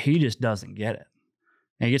 he just doesn't get it.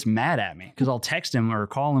 And he gets mad at me because I'll text him or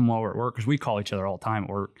call him while we're at work, because we call each other all the time at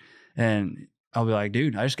work. And I'll be like,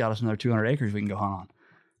 dude, I just got us another 200 acres we can go hunt on.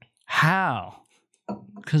 How?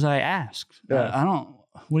 Because I asked. I don't,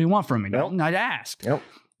 what do you want from me? Nope. I asked. Yep.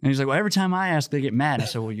 And he's like, well, every time I ask, they get mad. I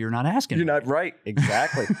said, well, you're not asking. You're not right.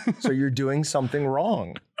 Exactly. So you're doing something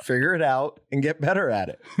wrong. Figure it out and get better at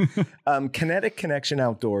it. Kinetic Connection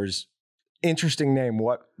Outdoors. Interesting name.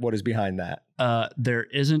 What is behind that? There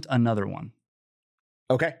isn't another one.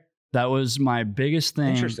 Okay. That was my biggest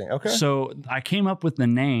thing. Interesting. Okay. So I came up with the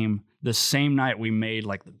name the same night we made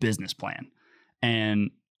like the business plan.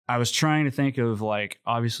 And I was trying to think of like,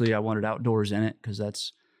 obviously I wanted outdoors in it because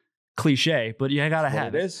that's cliche, but you got to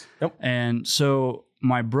have it. It is. Yep. And so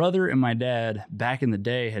my brother and my dad back in the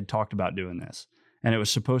day had talked about doing this. And it was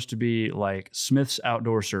supposed to be like Smith's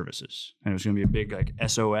Outdoor Services. And it was going to be a big like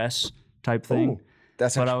SOS type thing. Ooh,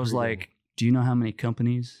 that's but I was like, do you know how many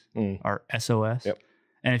companies are SOS? Yep.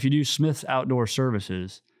 And if you do Smith's Outdoor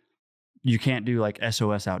Services, you can't do like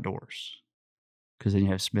SOS Outdoors, because then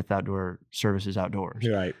you have Smith Outdoor Services Outdoors.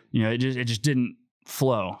 You're right. You know, it just didn't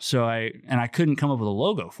flow. So I couldn't come up with a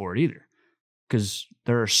logo for it either, because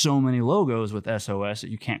there are so many logos with SOS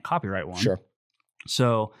that you can't copyright one. Sure.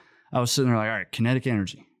 So I was sitting there like, all right, kinetic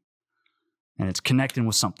energy. And it's connecting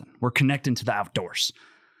with something. We're connecting to the outdoors.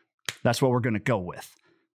 That's what we're going to go with.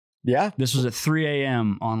 Yeah. This was at 3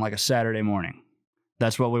 a.m. on like a Saturday morning.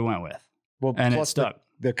 That's what we went with. Well, and it stuck.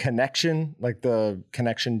 The connection, like the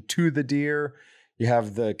connection to the deer, you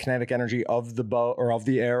have the kinetic energy of the bow or of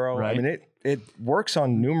the arrow. Right. I mean, it works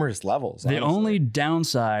on numerous levels. The only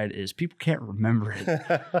downside is people can't remember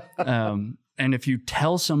it. And if you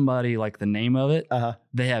tell somebody like the name of it,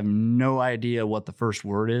 they have no idea what the first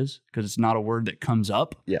word is, because it's not a word that comes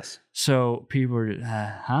up. Yes. So people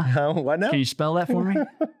are, what now? Can you spell that for me?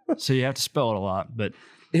 So you have to spell it a lot. But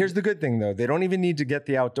here's the good thing, though. They don't even need to get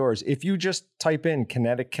the outdoors. If you just type in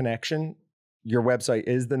Kinetic Connection, your website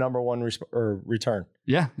is the #1 return.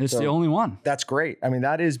 Yeah, it's the only one. That's great. I mean,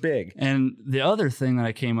 that is big. And the other thing that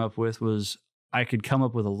I came up with was I could come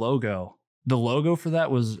up with a logo the logo for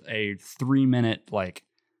that was a 3-minute, like,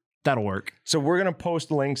 that'll work. So we're going to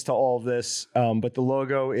post links to all of this. But the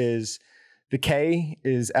logo is, the K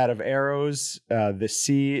is out of arrows. The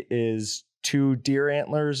C is 2 deer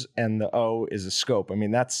antlers, and the O is a scope. I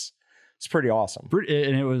mean, it's pretty awesome.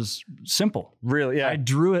 And it was simple. Really, yeah. I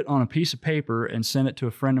drew it on a piece of paper and sent it to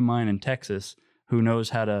a friend of mine in Texas who knows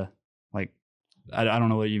how to, like, I don't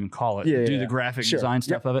know what you even call it, do the graphic design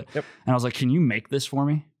stuff of it. Yep. And I was like, can you make this for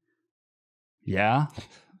me? Yeah.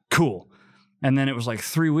 Cool. And then it was like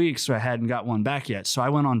 3 weeks, so I hadn't got one back yet. So I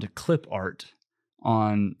went on to clip art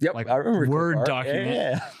on like a Word document.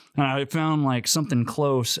 Yeah. And I found like something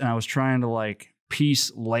close, and I was trying to like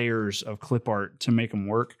piece layers of clip art to make them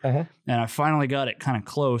work. And I finally got it kind of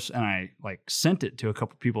close, and I like sent it to a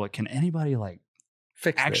couple people. Like, can anybody like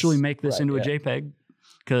actually make this into a JPEG?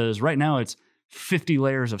 Because right now it's 50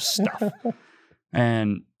 layers of stuff.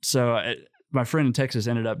 And so my friend in Texas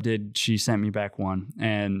she sent me back one,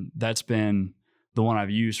 and that's been the one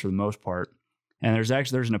I've used for the most part. And there's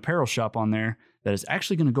an apparel shop on there that is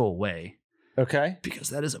actually going to go away. Okay. Because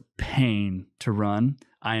that is a pain to run.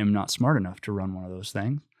 I am not smart enough to run one of those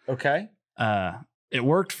things. Okay. It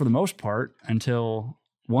worked for the most part until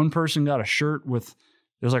one person got a shirt it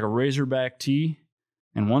was like a Razorback tee,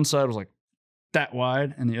 and one side was like that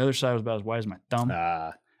wide, and the other side was about as wide as my thumb.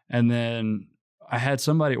 And then I had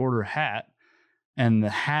somebody order a hat, and the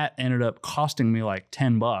hat ended up costing me like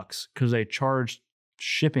 $10 because they charged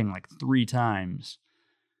shipping like 3 times.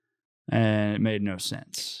 And it made no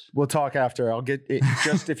sense. We'll talk after. I'll get it,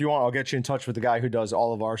 just if you want, I'll get you in touch with the guy who does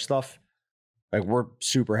all of our stuff. Like, we're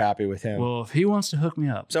super happy with him. Well, if he wants to hook me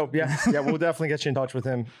up. So yeah, we'll definitely get you in touch with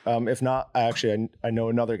him. If not, I know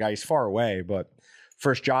another guy. He's far away, but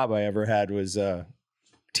first job I ever had was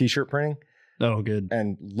t-shirt printing. Oh, good.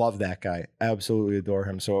 And love that guy. Absolutely adore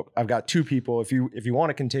him. So I've got 2 people. If you want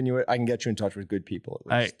to continue it, I can get you in touch with good people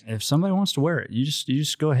at least. If somebody wants to wear it, you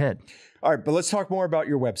just go ahead. All right, but let's talk more about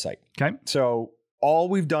your website. Okay. So all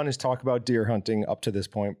we've done is talk about deer hunting up to this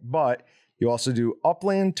point, but you also do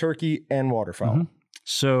upland, turkey, and waterfowl.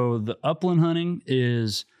 So the upland hunting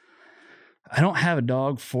is, I don't have a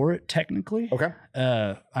dog for it technically. Okay.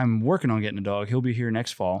 I'm working on getting a dog. He'll be here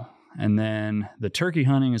next fall. And then the turkey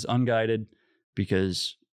hunting is unguided,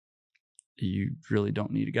 because you really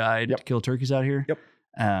don't need a guide to kill turkeys out here. Yep.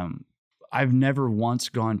 I've never once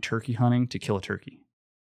gone turkey hunting to kill a turkey.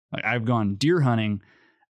 Like, I've gone deer hunting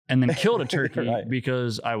and then killed a turkey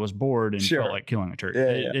because I was bored and felt like killing a turkey.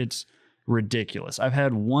 It's ridiculous. I've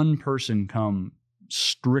had one person come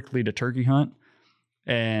strictly to turkey hunt,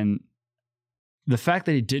 and the fact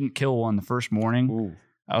that he didn't kill one the first morning,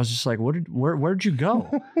 I was just like, where'd you go?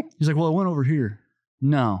 He's like, well, I went over here.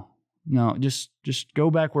 No, just go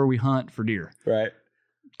back where we hunt for deer. Right.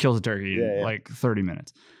 Kills a turkey in like 30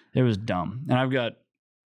 minutes. It was dumb. And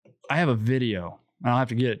I have a video. I'll have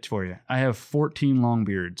to get it for you. I have 14 long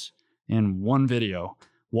beards in one video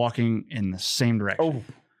walking in the same direction.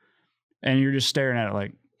 Oh. And you're just staring at it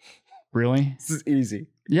like, really? This is easy.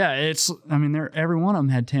 Yeah, every one of them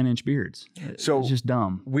had 10-inch beards. So it's just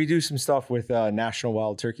dumb. We do some stuff with National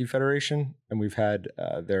Wild Turkey Federation, and we've had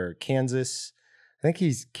their Kansas, I think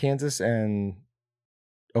he's Kansas and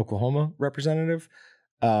Oklahoma representative.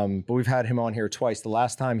 But we've had him on here twice. The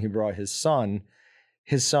last time he brought his son,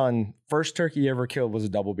 first turkey he ever killed was a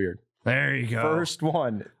double beard. There you go. First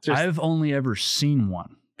one. I've only ever seen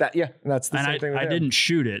one. That's the same thing with him. I didn't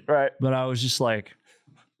shoot it, right? But I was just like,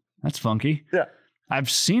 that's funky. Yeah. I've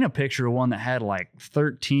seen a picture of one that had like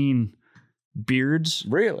 13 beards.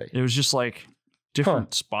 Really? It was just like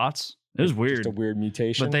different spots. It was weird. Just a weird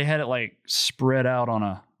mutation. But they had it like spread out on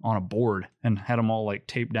a board and had them all like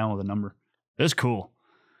taped down with a number. It was cool.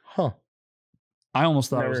 Huh. I almost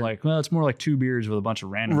thought it was like, well, it's more like 2 beards with a bunch of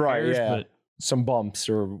random hairs, but some bumps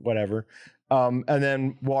or whatever. And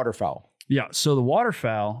then waterfowl. Yeah. So the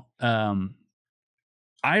waterfowl,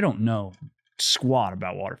 I don't know squat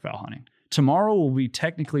about waterfowl hunting. Tomorrow will be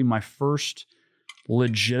technically my first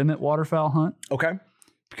legitimate waterfowl hunt. Okay.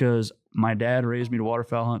 Because my dad raised me to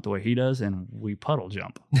waterfowl hunt the way he does, and we puddle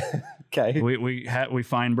jump. Okay. We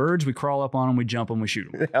find birds, we crawl up on them, we jump them, we shoot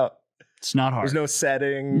them. Yeah. It's not hard. There's no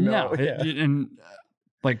setting. No. And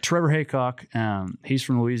like Trevor Haycock, he's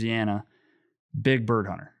from Louisiana, big bird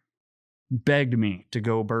hunter, begged me to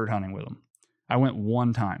go bird hunting with him. I went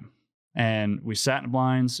one time, and we sat in the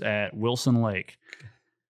blinds at Wilson Lake.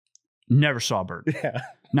 Never saw a bird. Yeah.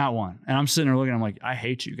 Not one. And I'm sitting there looking, I'm like, I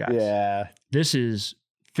hate you guys. Yeah. This is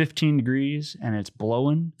 15 degrees and it's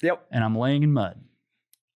blowing. Yep. And I'm laying in mud.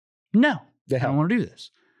 No. Yeah. I don't want to do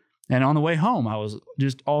this. And on the way home, I was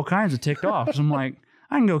just all kinds of ticked off. So I'm like,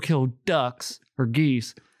 I can go kill ducks or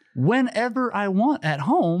geese. whenever I want at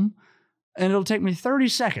home, and it'll take me 30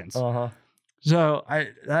 seconds. So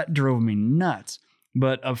that drove me nuts.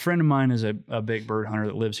 But a friend of mine is a big bird hunter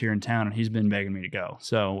that lives here in town, and he's been begging me to go.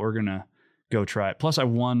 So we're going to go try it. Plus I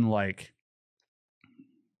won like,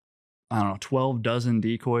 I don't know, 12 dozen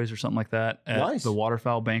decoys or something like that at the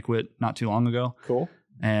waterfowl banquet not too long ago. Cool.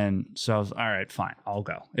 And so I was, all right, fine, I'll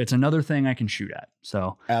go. It's another thing I can shoot at.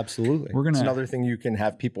 So absolutely. It's another thing you can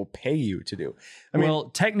have people pay you to do. I mean, well,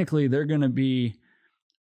 technically they're going to be,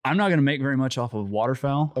 I'm not going to make very much off of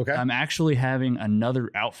waterfowl. Okay. I'm actually having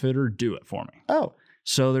another outfitter do it for me. Oh.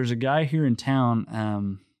 So there's a guy here in town.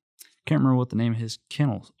 Can't remember what the name of his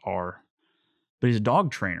kennels are, but he's a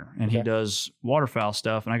dog trainer and he does waterfowl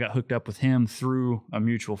stuff. And I got hooked up with him through a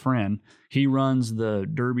mutual friend. He runs the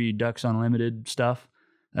Derby Ducks Unlimited stuff.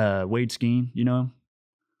 Wade Skeen, you know him?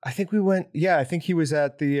 I think we went. Yeah, I think he was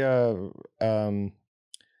at the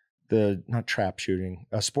not trap shooting,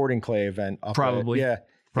 sporting clay event. Probably.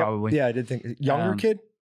 Probably. Yeah, I did think younger kid.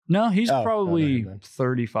 No, he's probably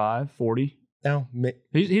 35, 40. No,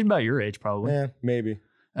 he's about your age, probably. Yeah, maybe.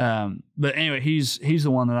 But anyway, he's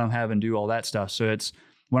the one that I'm having do all that stuff. So it's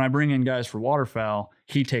when I bring in guys for waterfowl,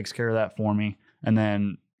 he takes care of that for me, and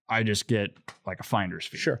then I just get like a finder's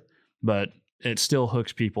fee. Sure. But it still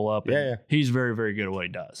hooks people up. Yeah. He's very, very good at what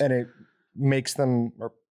he does. And it makes them,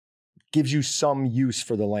 or gives you some use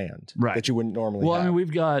for the land that you wouldn't normally have. I mean,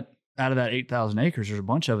 we've got, out of that 8,000 acres, there's a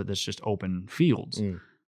bunch of it that's just open fields.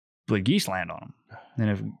 But geese land on them.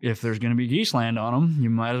 And if there's going to be geese land on them,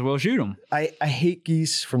 you might as well shoot them. I hate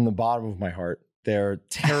geese from the bottom of my heart. They're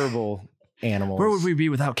terrible animals. Where would we be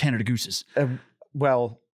without Canada gooses?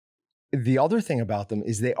 Well, the other thing about them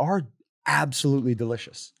is they are absolutely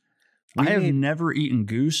delicious. I have never eaten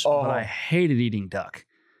goose, but I hated eating duck.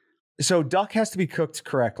 So duck has to be cooked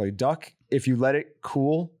correctly. Duck, if you let it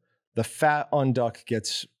cool, the fat on duck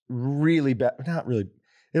gets really bad. Not really.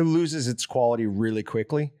 It loses its quality really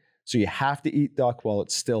quickly. So you have to eat duck while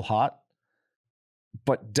it's still hot.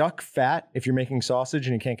 But duck fat, if you're making sausage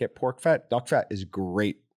and you can't get pork fat, duck fat is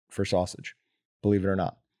great for sausage, believe it or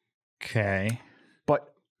not. Okay.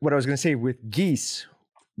 But what I was going to say with geese,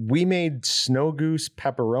 we made snow goose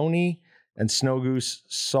pepperoni and snow goose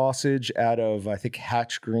sausage out of, I think,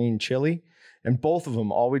 Hatch green chili. And both of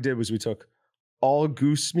them, all we did was we took all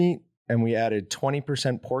goose meat and we added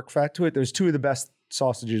 20% pork fat to it. Those two of the best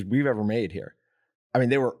sausages we've ever made here. I mean,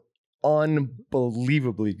 they were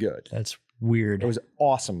unbelievably good. That's weird. It was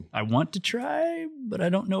awesome. I want to try, but I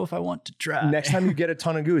don't know if I want to try. Next time you get a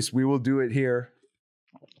ton of goose, we will do it here.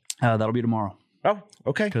 That'll be tomorrow. Oh,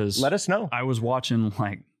 okay. Because let us know. I was watching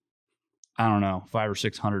like, I don't know, 500 or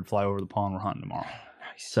 600 fly over the pond. We're hunting tomorrow.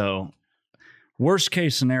 Nice. So worst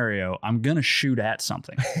case scenario, I'm going to shoot at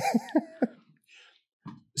something.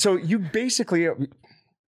 So you basically,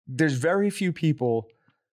 there's very few people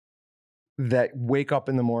that wake up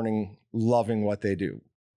in the morning loving what they do.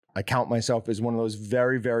 I count myself as one of those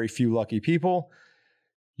very, very few lucky people.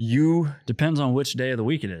 You depends on which day of the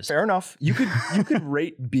week it is. Fair enough. You could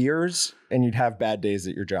rate beers and you'd have bad days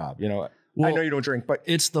at your job. You know, well, I know you don't drink, but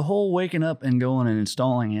it's the whole waking up and going and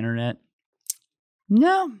installing internet.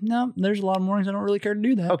 No, there's a lot of mornings I don't really care to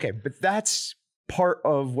do that. Okay, but that's part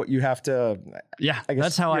of what you have to. Yeah,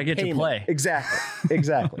 that's how I get to play.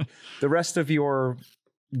 Exactly. The rest of your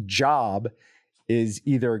job is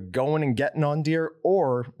either going and getting on deer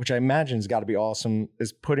or, which I imagine has got to be awesome,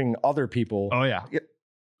 is putting other people. Oh yeah.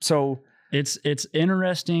 So it's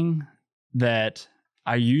interesting that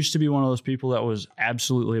I used to be one of those people that was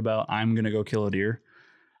absolutely about, I'm going to go kill a deer.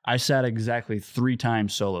 I sat exactly 3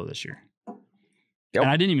 times solo this year. Yep. And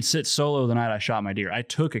I didn't even sit solo the night I shot my deer. I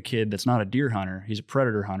took a kid that's not a deer hunter. He's a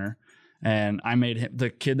predator hunter. And I made him, the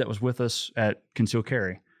kid that was with us at Conceal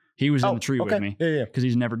Carry, he was in the tree with me because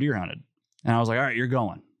he's never deer hunted. And I was like, all right, you're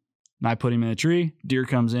going. And I put him in the tree. Deer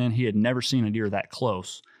comes in. He had never seen a deer that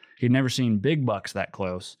close. He'd never seen big bucks that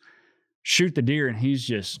close. Shoot the deer, and he's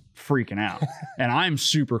just freaking out. And I'm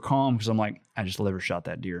super calm because I'm like, I just liver shot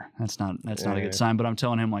that deer. That's not a good sign. But I'm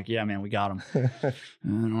telling him like, yeah, man, we got him. I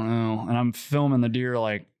don't know. And I'm filming the deer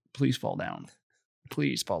like, please fall down.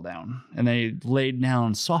 Please fall down. And they laid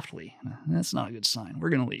down softly. That's not a good sign. We're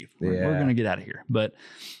going to leave. We're going to get out of here. But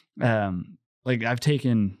like I've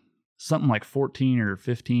taken something like 14 or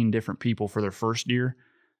 15 different people for their first deer.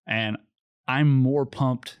 And I'm more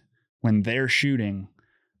pumped when they're shooting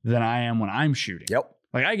than I am when I'm shooting. Yep.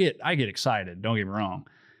 Like I get excited, don't get me wrong.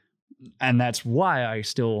 And that's why I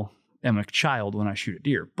still am a child when I shoot a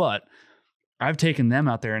deer. But I've taken them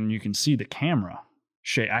out there and you can see the camera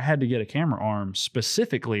shake. I had to get a camera arm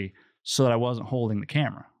specifically so that I wasn't holding the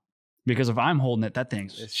camera. Because if I'm holding it, that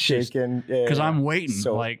thing's It's shaking. Because I'm waiting.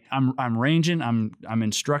 So, like I'm ranging, I'm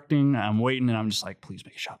instructing, I'm waiting, and I'm just like, please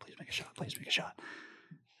make a shot, please make a shot, please make a shot.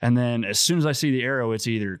 And then as soon as I see the arrow, it's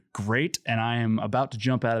either great and I am about to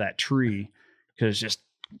jump out of that tree because just,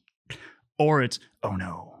 or it's, oh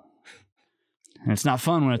no. And it's not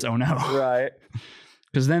fun when it's, oh no. right.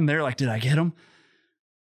 Because then they're like, did I get him?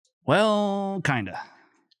 Well, kind of.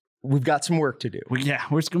 We've got some work to do. Yeah,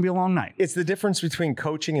 it's going to be a long night. It's the difference between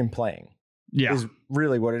coaching and playing. Yeah. Is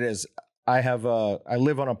really what it is. I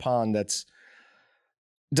live on a pond that's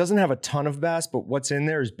doesn't have a ton of bass, but what's in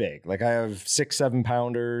there is big. Like I have 6-7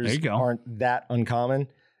 pounders. There you go. Aren't that uncommon.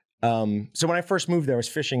 So when I first moved there, I was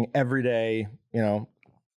fishing every day, and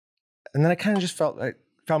then I kind of just found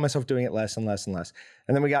myself doing it less and less and less.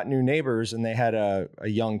 And then we got new neighbors and they had a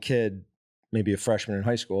young kid, maybe a freshman in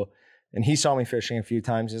high school. And he saw me fishing a few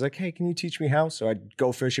times. He's like, hey, can you teach me how? So I'd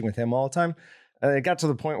go fishing with him all the time. And it got to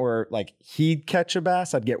the point where like he'd catch a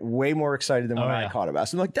bass. I'd get way more excited than when I caught a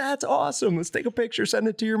bass. I'm like, that's awesome. Let's take a picture, send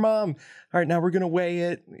it to your mom. All right, now we're going to weigh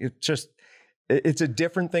it. It's a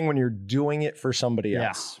different thing when you're doing it for somebody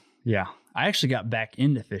else. Yeah. I actually got back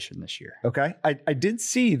into fishing this year. Okay. I did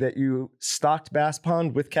see that you stocked bass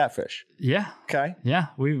pond with catfish. Yeah. Okay. Yeah.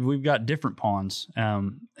 We've got different ponds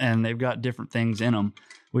and they've got different things in them.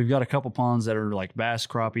 We've got a couple ponds that are like bass,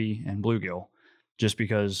 crappie, and bluegill. Just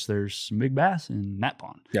because there's some big bass in that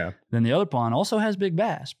pond. Yeah. Then the other pond also has big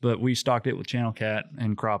bass, but we stocked it with channel cat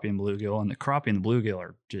and crappie and bluegill. And the crappie and the bluegill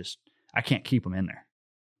are just, I can't keep them in there.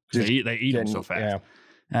 They eat them so fast.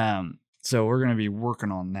 Yeah. So we're going to be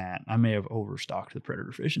working on that. I may have overstocked the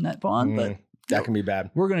predator fish in that pond, but that can be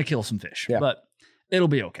bad. We're going to kill some fish, but it'll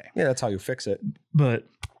be okay. Yeah, that's how you fix it. But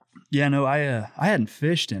yeah, no, I hadn't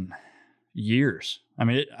fished in years. I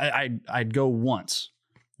mean, I'd go once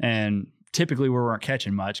and typically we weren't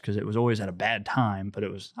catching much because it was always at a bad time, but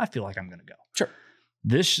I feel like I'm going to go. Sure.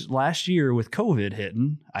 This last year with COVID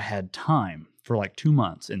hitting, I had time for like 2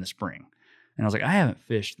 months in the spring. And I was like, I haven't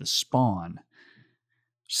fished the spawn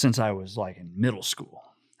since I was like in middle school.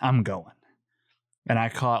 I'm going. And I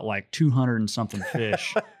caught like 200 and something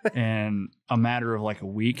fish in a matter of like a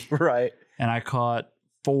week. Right. And I caught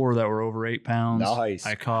 4 that were over 8 pounds. Nice.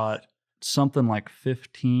 I caught something like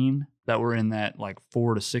 15 that were in that like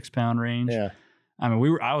 4 to 6 pound range. Yeah. I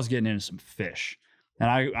mean, I was getting into some fish and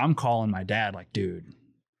I'm calling my dad like, dude,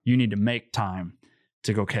 you need to make time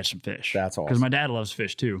to go catch some fish. That's awesome. Because my dad loves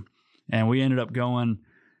fish too. And we ended up going,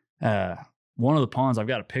 one of the ponds, I've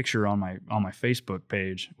got a picture on my Facebook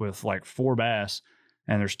page with like 4 bass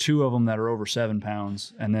and there's 2 of them that are over 7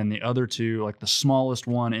 pounds. And then the other 2, like the smallest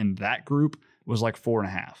one in that group was like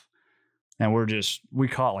 4.5. And we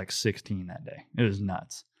caught like 16 that day. It was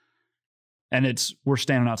nuts. And we're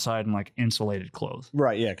standing outside in like insulated clothes.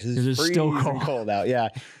 Right, yeah, because it's still cold out. Yeah.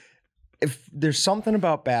 If there's something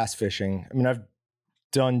about bass fishing, I mean, I've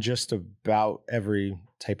done just about every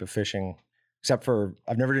type of fishing, except for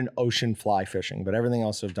I've never done ocean fly fishing, but everything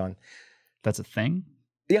else I've done. That's a thing?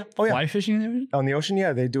 Yeah. Oh, yeah. Fly fishing on the ocean?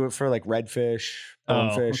 Yeah, they do it for like redfish,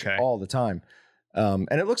 bonefish, all the time. And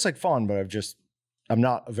it looks like fun, but I'm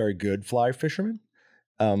not a very good fly fisherman.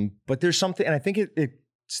 But there's something, and I think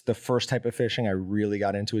it's the first type of fishing I really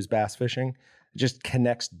got into is bass fishing. It just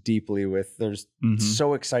connects deeply with,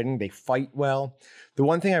 so exciting. They fight well. The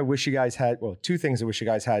one thing I wish you guys had, 2 things I wish you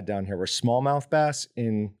guys had down here were smallmouth bass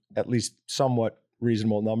in at least somewhat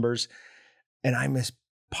reasonable numbers. And I miss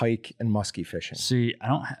pike and muskie fishing. See,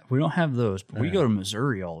 we don't have those, but we go to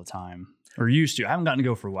Missouri all the time, or used to. I haven't gotten to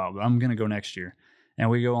go for a while, but I'm going to go next year. And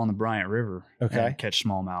we go on the Bryant River and catch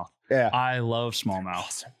smallmouth. Yeah. I love smallmouth.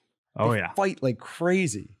 Awesome. Oh, they fight like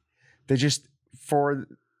crazy. They just, for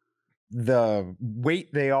the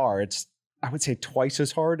weight they are, it's, I would say, twice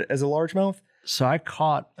as hard as a largemouth. So I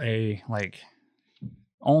caught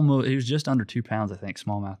almost, it was just under 2 pounds, I think,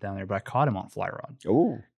 smallmouth down there, but I caught him on fly rod.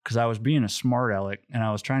 Oh. Because I was being a smart aleck and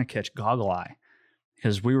I was trying to catch goggle eye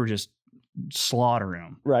because we were just slaughtering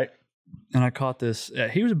him. Right. And I caught this,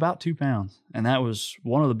 he was about 2 pounds. And that was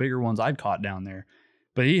one of the bigger ones I'd caught down there.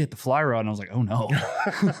 But he hit the fly rod and I was like, oh no.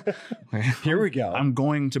 Here we go. I'm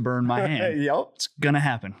going to burn my hand. Yep. It's going to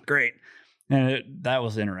happen. Great. And that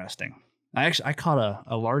was interesting. I caught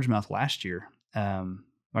a largemouth last year.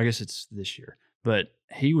 I guess it's this year. But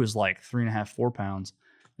he was like 3.5, 4 pounds.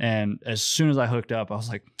 And as soon as I hooked up, I was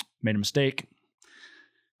like, made a mistake.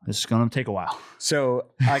 This is going to take a while. So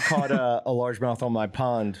I caught a largemouth on my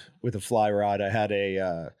pond with a fly rod. I had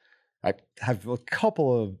I have a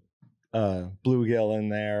couple of bluegill in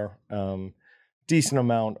there, decent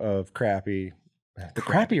amount of crappie. The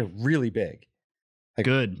crappie are really big. Like,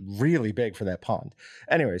 good. Really big for that pond.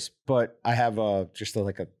 Anyways, but I have just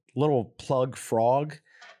like a little plug frog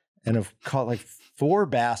and have caught like 4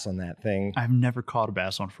 bass on that thing. I've never caught a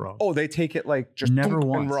bass on frog. Oh, they take it like just Never and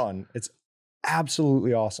once. run. It's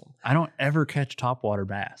absolutely awesome. I don't ever catch topwater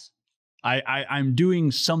bass. I'm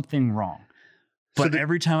doing something wrong. But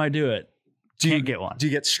every time I do it, can't get one. Do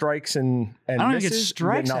you get strikes and I don't even misses? get You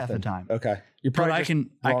strikes half nothing? the time. Okay. You're But probably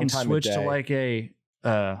I can switch to like a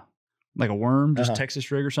worm, just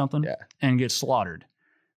Texas rig or something, and get slaughtered.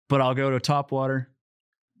 But I'll go to topwater,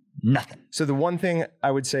 nothing. So the one thing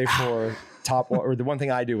I would say for topwater, or the one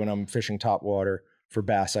thing I do when I'm fishing topwater for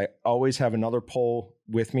bass, I always have another pole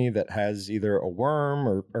with me that has either a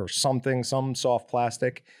worm or something, some soft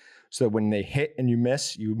plastic. So that when they hit and you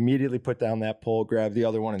miss, you immediately put down that pole, grab the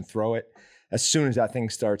other one and throw it. As soon as that thing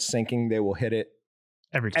starts sinking, they will hit it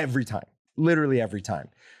every time, literally every time.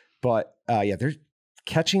 But they're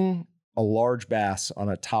catching a large bass on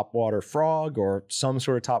a topwater frog or some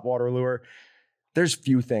sort of topwater lure. There's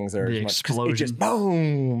few things that are as much, explosion. it just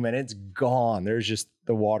boom and it's gone. There's just,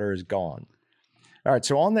 the water is gone. All right.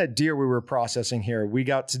 So on that deer we were processing here, we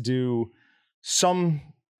got to do some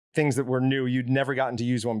things that were new. You'd never gotten to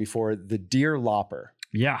use one before. The deer lopper.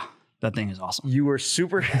 Yeah, that thing is awesome. You were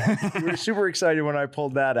super excited when I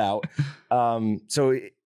pulled that out. So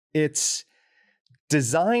it's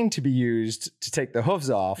designed to be used to take the hooves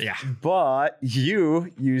off. Yeah. But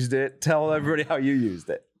you used it. Tell everybody how you used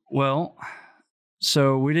it. Well,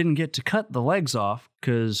 so we didn't get to cut the legs off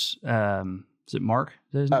because is it Mark?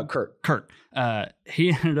 Kurt. He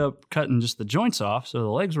ended up cutting just the joints off, so the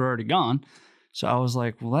legs were already gone. So I was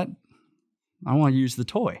like, well, I want to use the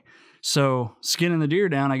toy. So skinning the deer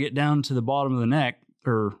down, I get down to the bottom of the neck,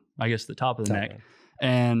 or I guess the top of the neck,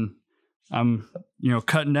 and I'm,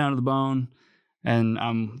 cutting down to the bone, and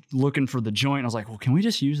I'm looking for the joint. I was like, well, can we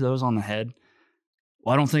just use those on the head?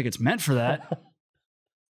 Well, I don't think it's meant for that,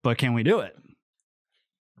 but can we do it?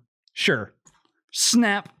 Sure.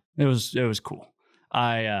 Snap. It was cool.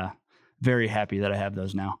 Very happy that I have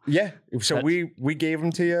those now. Yeah. So we gave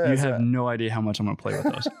them to you. You have no idea how much I'm going to play with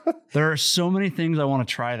those. There are so many things I want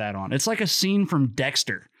to try that on. It's like a scene from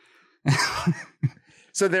Dexter.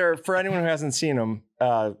 So for anyone who hasn't seen them,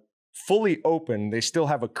 fully open, they still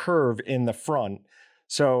have a curve in the front.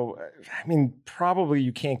 So, I mean, probably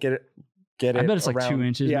you can't get it. I bet it's around, like 2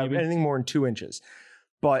 inches. Yeah, maybe. Anything more than 2 inches.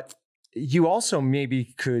 But you also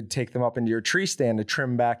maybe could take them up into your tree stand to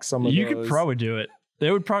trim back some of those. You could probably do it. They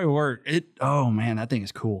would probably work. Oh man, that thing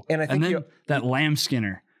is cool. And I think that lamb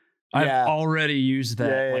skinner, I've already used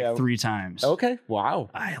that 3 times. Okay. Wow.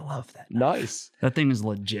 I love that. Nice. That thing is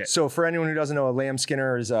legit. So for anyone who doesn't know, a lamb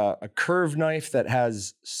skinner is a curved knife that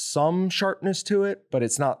has some sharpness to it, but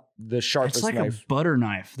it's not the sharpest knife. It's like a butter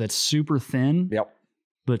knife that's super thin. Yep.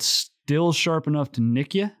 But still sharp enough to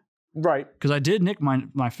nick you. Right. Because I did nick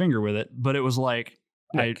my finger with it, but it was like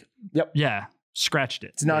scratched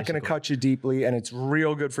it. It's not going to cut you deeply, and it's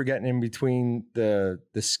real good for getting in between the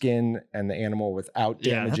skin and the animal without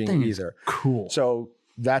damaging that thing either. Is cool. So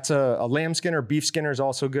that's a lamb skinner. Beef skinner is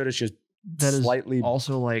also good. It's just slightly is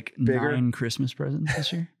also like bigger. 9 Christmas presents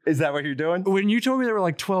this year. Is that what you're doing? When you told me they were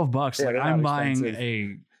like $12, yeah, like I'm buying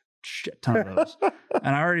a shit ton of those.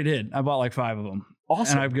 And I already did. I bought like 5 of them.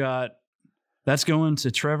 Awesome. And that's going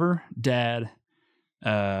to Trevor, Dad,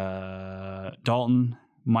 Dalton,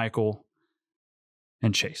 Michael,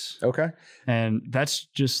 and Chase. Okay. And that's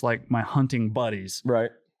just like my hunting buddies.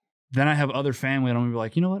 Right. Then I have other family and I'm gonna be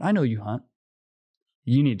like, you know what? I know you hunt.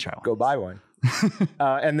 You need to try one. Go buy one.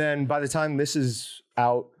 And then by the time this is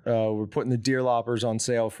out, we're putting the deer loppers on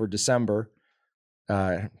sale for December.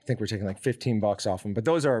 I think we're taking like $15 off them, but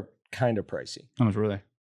those are kind of pricey. How much were they?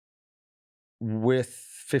 With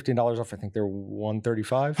 $15 off, I think they're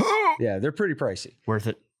 $135. Yeah, they're pretty pricey. Worth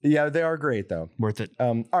it. Yeah, they are great though. Worth it.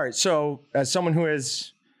 All right. So as someone who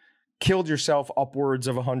has killed yourself upwards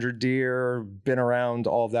of 100 deer, been around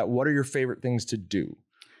all of that, what are your favorite things to do?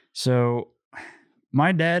 So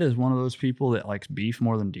my dad is one of those people that likes beef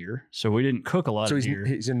more than deer. So we didn't cook a lot of deer.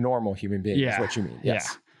 He's a normal human being. Yeah. Is what you mean.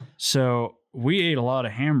 Yes. Yeah. So we ate a lot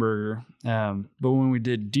of hamburger. But when we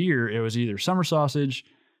did deer, it was either summer sausage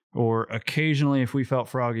or occasionally if we felt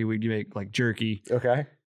froggy, we'd make like jerky. Okay.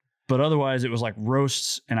 But otherwise it was like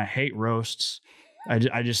roasts, and I hate roasts.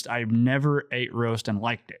 I never ate roast and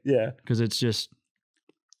liked it. Yeah. Because it's just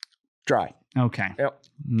dry. Okay. Yep.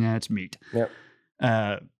 Yeah, it's meat. Yep.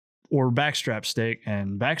 Or backstrap steak,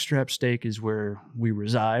 and backstrap steak is where we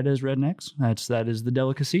reside as rednecks. That is the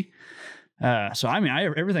delicacy. So I mean,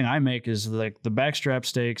 everything I make is like the backstrap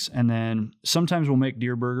steaks, and then sometimes we'll make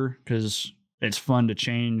deer burger because it's fun to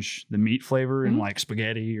change the meat flavor in like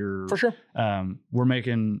spaghetti or for sure. We're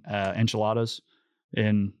making enchiladas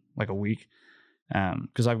in like a week.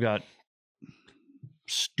 Because I've got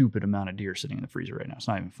stupid amount of deer sitting in the freezer right now. It's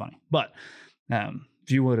not even funny. But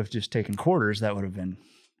if you would have just taken quarters, that would have been,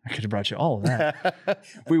 I could have brought you all of that.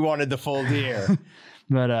 We wanted the full deer.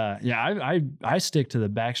 But yeah, I stick to the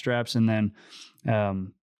back straps, and then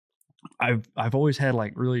I've always had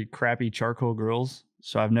like really crappy charcoal grills.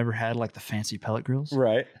 So I've never had like the fancy pellet grills.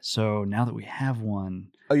 Right. So now that we have one,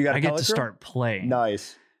 you got I get to start playing.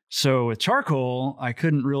 Nice. So with charcoal, I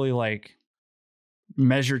couldn't really like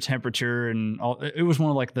measure temperature and all. It was one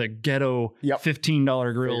of like the ghetto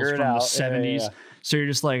 $15 grills from the 70s. Yeah. So you're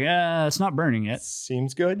just like, it's not burning yet.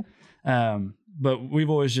 Seems good. But we've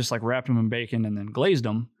always just like wrapped them in bacon and then glazed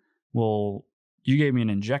them. Well, you gave me an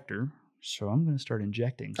injector. So I'm going to start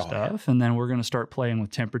injecting stuff, and then we're going to start playing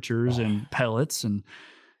with temperatures and pellets and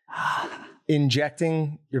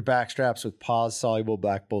injecting your back straps with Pause soluble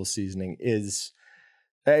Black Bull seasoning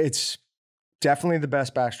it's definitely the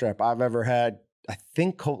best back strap I've ever had. I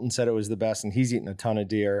think Colton said it was the best, and he's eaten a ton of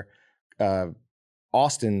deer.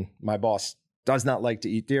 Austin, my boss, does not like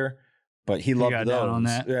to eat deer, but he loved those. Down on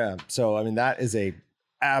that. Yeah. So I mean, that is a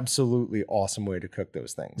absolutely awesome way to cook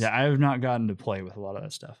those things. Yeah, I have not gotten to play with a lot of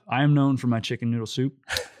that stuff. I am known for my chicken noodle soup.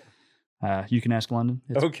 You can ask London.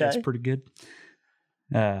 It's pretty good.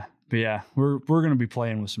 But yeah, we're going to be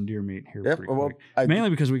playing with some deer meat here pretty quick.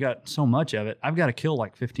 Mainly because we got so much of it. I've got to kill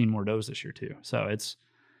like 15 more does this year too. So it's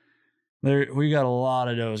there. We got a lot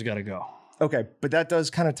of does got to go. Okay, but that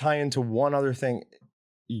does kind of tie into one other thing.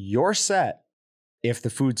 You're set if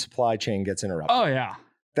the food supply chain gets interrupted. Oh yeah,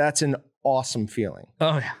 that's an awesome feeling.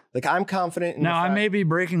 Oh yeah. Like I'm confident in now I may be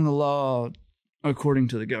breaking the law according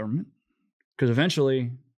to the government, because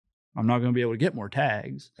eventually I'm not going to be able to get more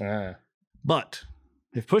tags. But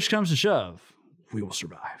if push comes to shove, we will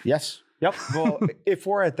survive. Yes. Yep. Well, if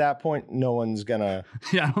we're at that point, no one's gonna.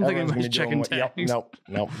 Yeah, I don't think anybody's checking tags.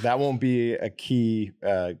 No, that won't be a key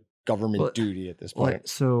government duty at this point.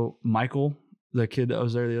 So Michael, the kid that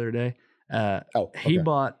was there the other day, he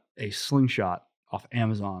bought a slingshot off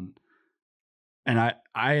Amazon. And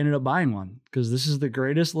I ended up buying one because this is the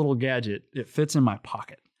greatest little gadget. It fits in my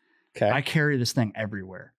pocket. Okay. I carry this thing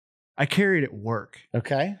everywhere. I carry it at work.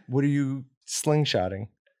 Okay. What are you slingshotting?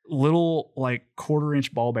 Little like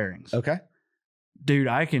 1/4-inch ball bearings. Okay. Dude,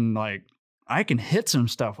 I can hit some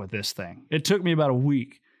stuff with this thing. It took me about a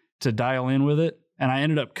week to dial in with it. And I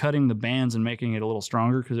ended up cutting the bands and making it a little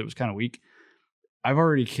stronger because it was kind of weak. I've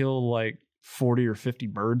already killed like 40 or 50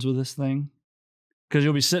 birds with this thing. Because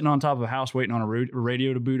you'll be sitting on top of a house waiting on a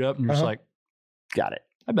radio to boot up, and you're just like, got it.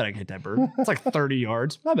 I bet I can hit that bird. It's like 30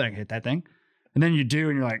 yards. I bet I can hit that thing. And then you do,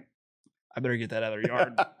 and you're like, I better get that other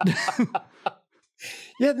yard.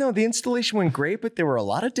 Yeah, no, the installation went great, but there were a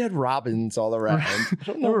lot of dead robins all around.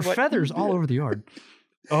 There were feathers all over the yard.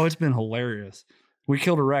 Oh, it's been hilarious. We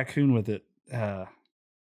killed a raccoon with it.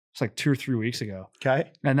 It's like 2 or 3 weeks ago. Okay.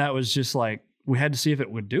 And that was just like, we had to see if it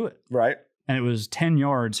would do it. Right. And it was 10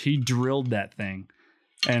 yards. He drilled that thing.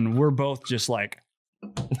 And we're both just like,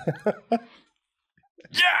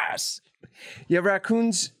 yes. Yeah,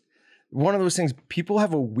 raccoons, one of those things, people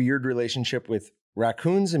have a weird relationship with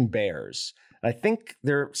raccoons and bears. I think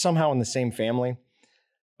they're somehow in the same family.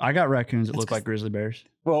 I got raccoons that look like grizzly bears.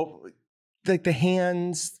 Well, like the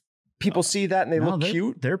hands, people see that and they look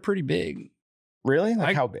cute. They're pretty big. Really?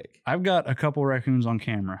 Like how big? I've got a couple raccoons on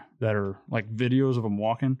camera that are like videos of them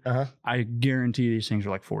walking. I guarantee these things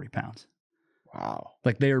are like 40 pounds. Wow.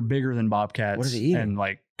 Like they are bigger than bobcats. What are they eating? And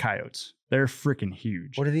like coyotes. They're freaking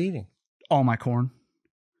huge. What are they eating? All my corn.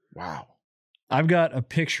 Wow. I've got a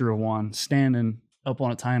picture of one standing up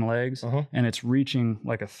on its hind legs, and it's reaching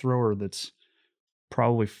like a thrower that's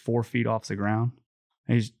probably 4 feet off the ground.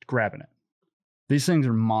 And he's grabbing it. These things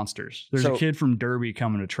are monsters. There's a kid from Derby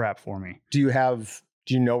coming to trap for me. Do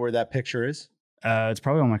you know where that picture is? It's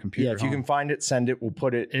probably on my computer. Yeah, if you can find it, send it. We'll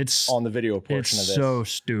put it on the video portion of this. It's so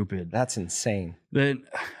stupid. That's insane. Then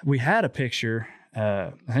we had a picture.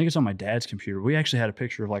 I think it's on my dad's computer. We actually had a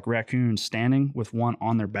picture of like raccoons standing with one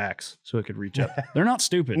on their backs so it could reach up. They're not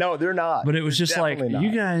stupid. No, they're not. But it was just like,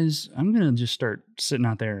 you guys, I'm going to just start sitting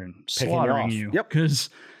out there and slaughtering you. Yep. Because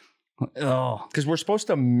we're supposed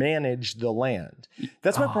to manage the land.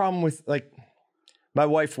 That's my problem with, like, my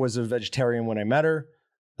wife was a vegetarian when I met her.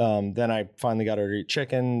 Then I finally got her to eat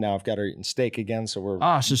chicken. Now I've got her eating steak again. So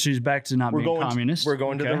so she's back to not being communist. We're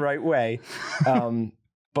going to the right way.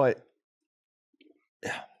 But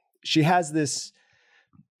she has this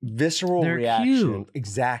visceral reaction. Cute.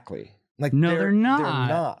 Exactly. Like, no, they're not.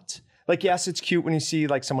 They're not. Like, yes, it's cute when you see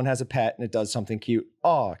like someone has a pet and it does something cute.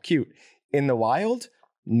 Oh, cute. In the wild,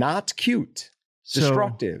 not cute.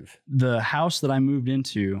 Destructive. So the house that I moved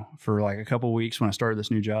into for like a couple of weeks when I started this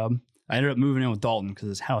new job, I ended up moving in with Dalton because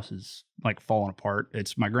his house is like falling apart.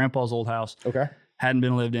 It's my grandpa's old house. Okay. Hadn't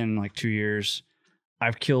been lived in like 2 years.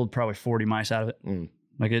 I've killed probably 40 mice out of it.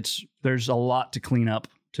 Like there's a lot to clean up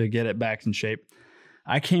to get it back in shape.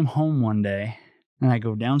 I came home one day and I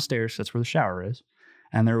go downstairs. That's where the shower is.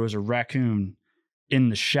 And there was a raccoon in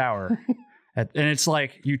the shower. And it's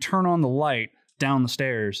like you turn on the light down the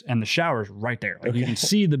stairs and the shower's right there. Like you can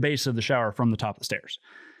see the base of the shower from the top of the stairs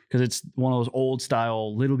because it's one of those old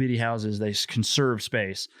style little bitty houses. They conserve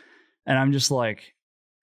space. And I'm just like,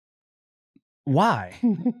 why?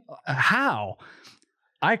 How?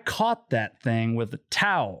 I caught that thing with a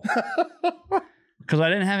towel because I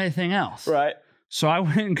didn't have anything else. Right. So I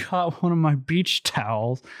went and got one of my beach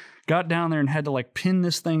towels, got down there and had to like pin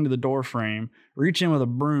this thing to the door frame, reach in with a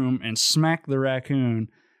broom and smack the raccoon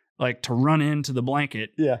like to run into the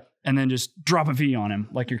blanket. Yeah. And then just drop a V on him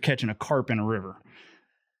like you're catching a carp in a river.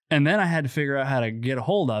 And then I had to figure out how to get a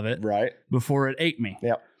hold of it before it ate me.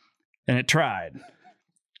 Yep. And it tried.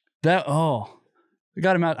 We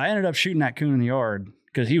got him out. I ended up shooting that coon in the yard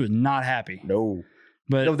because he was not happy. No,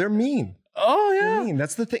 they're mean. Oh, yeah. They're mean.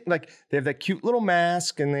 That's the thing. Like they have that cute little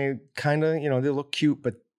mask and they kind of, they look cute,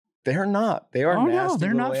 but they're not. They are nasty. No,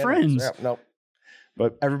 they're not animals. friends. Yeah, no.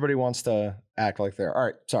 But everybody wants to act like they're. All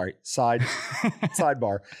right. Sorry.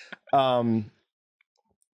 Sidebar.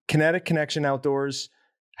 Kinetic Connection Outdoors.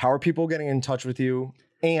 How are people getting in touch with you?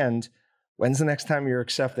 And when's the next time you're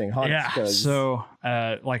accepting hunts? Yeah. So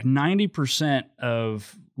like 90%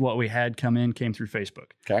 of what we had come in came through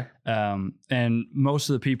Facebook. Okay. And most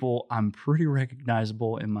of the people, I'm pretty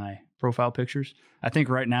recognizable in my profile pictures. I think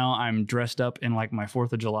right now I'm dressed up in like my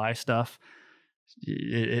 4th of July stuff.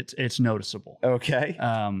 It's noticeable. Okay.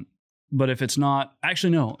 But if it's not,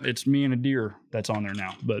 actually, no, it's me and a deer that's on there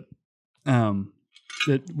now. But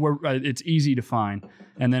it's easy to find.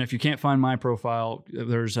 And then if you can't find my profile,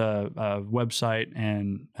 there's a website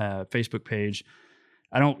and a Facebook page.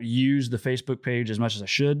 I don't use the Facebook page as much as I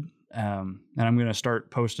should. And I'm going to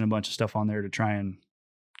start posting a bunch of stuff on there to try and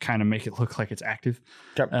kind of make it look like it's active.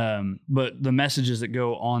 Okay. But the messages that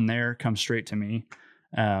go on there come straight to me.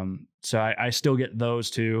 So I still get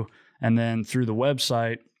those too. And then through the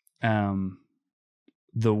website,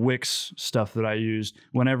 the Wix stuff that I used,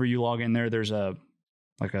 whenever you log in there, there's a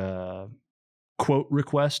quote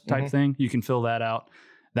request type thing. You can fill that out.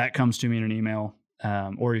 That comes to me in an email,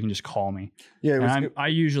 or you can just call me. Yeah, I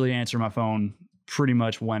usually answer my phone pretty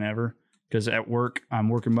much whenever, because at work, I'm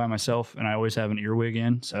working by myself and I always have an earwig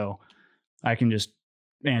in. So I can just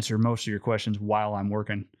answer most of your questions while I'm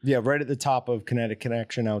working. Yeah, right at the top of Kinetic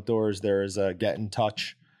Connection Outdoors, there is a get in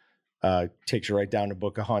touch. Takes you right down to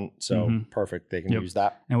book a hunt. So perfect. They can use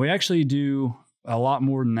that. And we actually do a lot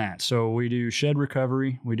more than that. So we do shed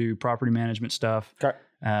recovery. We do property management stuff. Okay.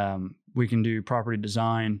 We can do property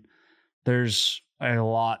design. There's a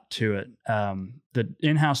lot to it. The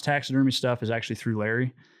in-house taxidermy stuff is actually through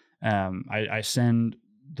Larry. I send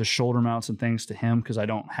the shoulder mounts and things to him because I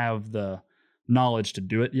don't have the knowledge to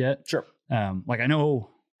do it yet. Sure. Like I know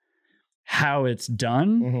how it's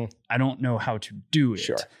done. I don't know how to do it.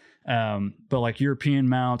 Sure. But like European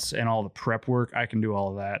mounts and all the prep work, I can do all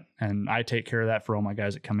of that. And I take care of that for all my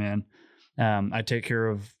guys that come in. I take care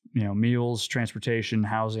of, meals, transportation,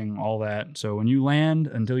 housing, all that. So when you land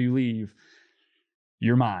until you leave,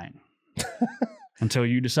 you're mine until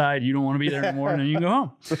you decide you don't want to be there anymore. And then you can go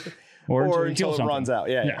home or until it runs out.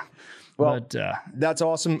 Yeah. Well, but, that's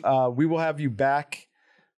awesome. We will have you back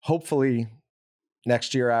hopefully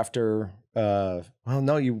next year after,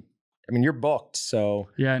 you're booked. So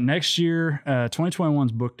yeah, next year,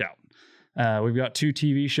 2021's booked out. We've got 2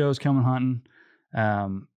 TV shows coming hunting.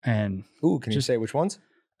 And can you say which ones?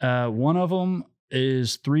 One of them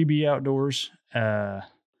is 3B Outdoors.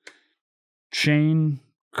 Shane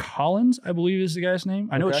Collins, I believe is the guy's name.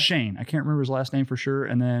 I know it's Shane. I can't remember his last name for sure.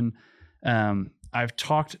 And then I've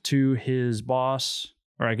talked to his boss,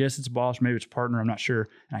 or I guess it's boss, maybe it's partner. I'm not sure.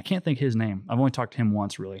 And I can't think his name. I've only talked to him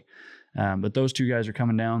once really. But those 2 guys are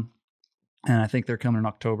coming down. And I think they're coming in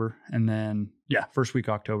October. And then, first week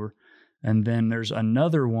October. And then there's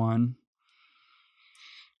another one.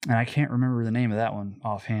 And I can't remember the name of that one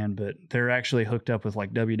offhand, but they're actually hooked up with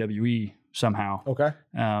like WWE somehow. Okay.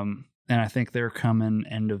 And I think they're coming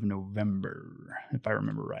end of November, if I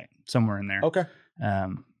remember right. Somewhere in there. Okay.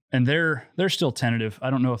 And they're still tentative. I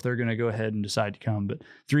don't know if they're going to go ahead and decide to come, but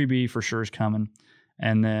 3B for sure is coming.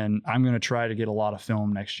 And then I'm going to try to get a lot of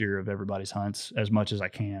film next year of everybody's hunts as much as I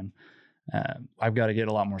can. I've got to get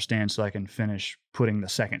a lot more stands so I can finish putting the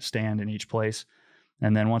second stand in each place.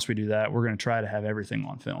 And then once we do that, we're going to try to have everything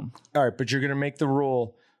on film. All right. But you're going to make the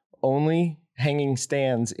rule only hanging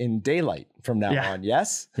stands in daylight from now on.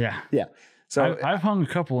 Yes? Yeah. Yeah. So I've hung a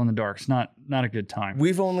couple in the dark. It's not a good time.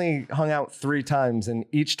 We've only hung out 3 times, and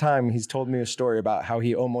each time he's told me a story about how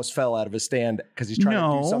he almost fell out of a stand because he's trying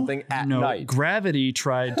to do something at night. Gravity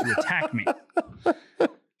tried to attack me,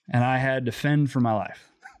 and I had to fend for my life.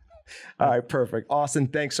 All right, perfect. Austin,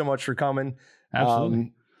 thanks so much for coming.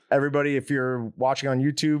 Absolutely. Everybody, if you're watching on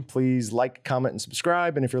YouTube, please like, comment, and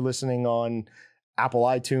subscribe. And if you're listening on Apple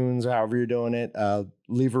iTunes, however you're doing it,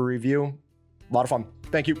 leave a review. A lot of fun.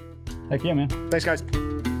 Thank you. Heck yeah, man. Thanks, guys.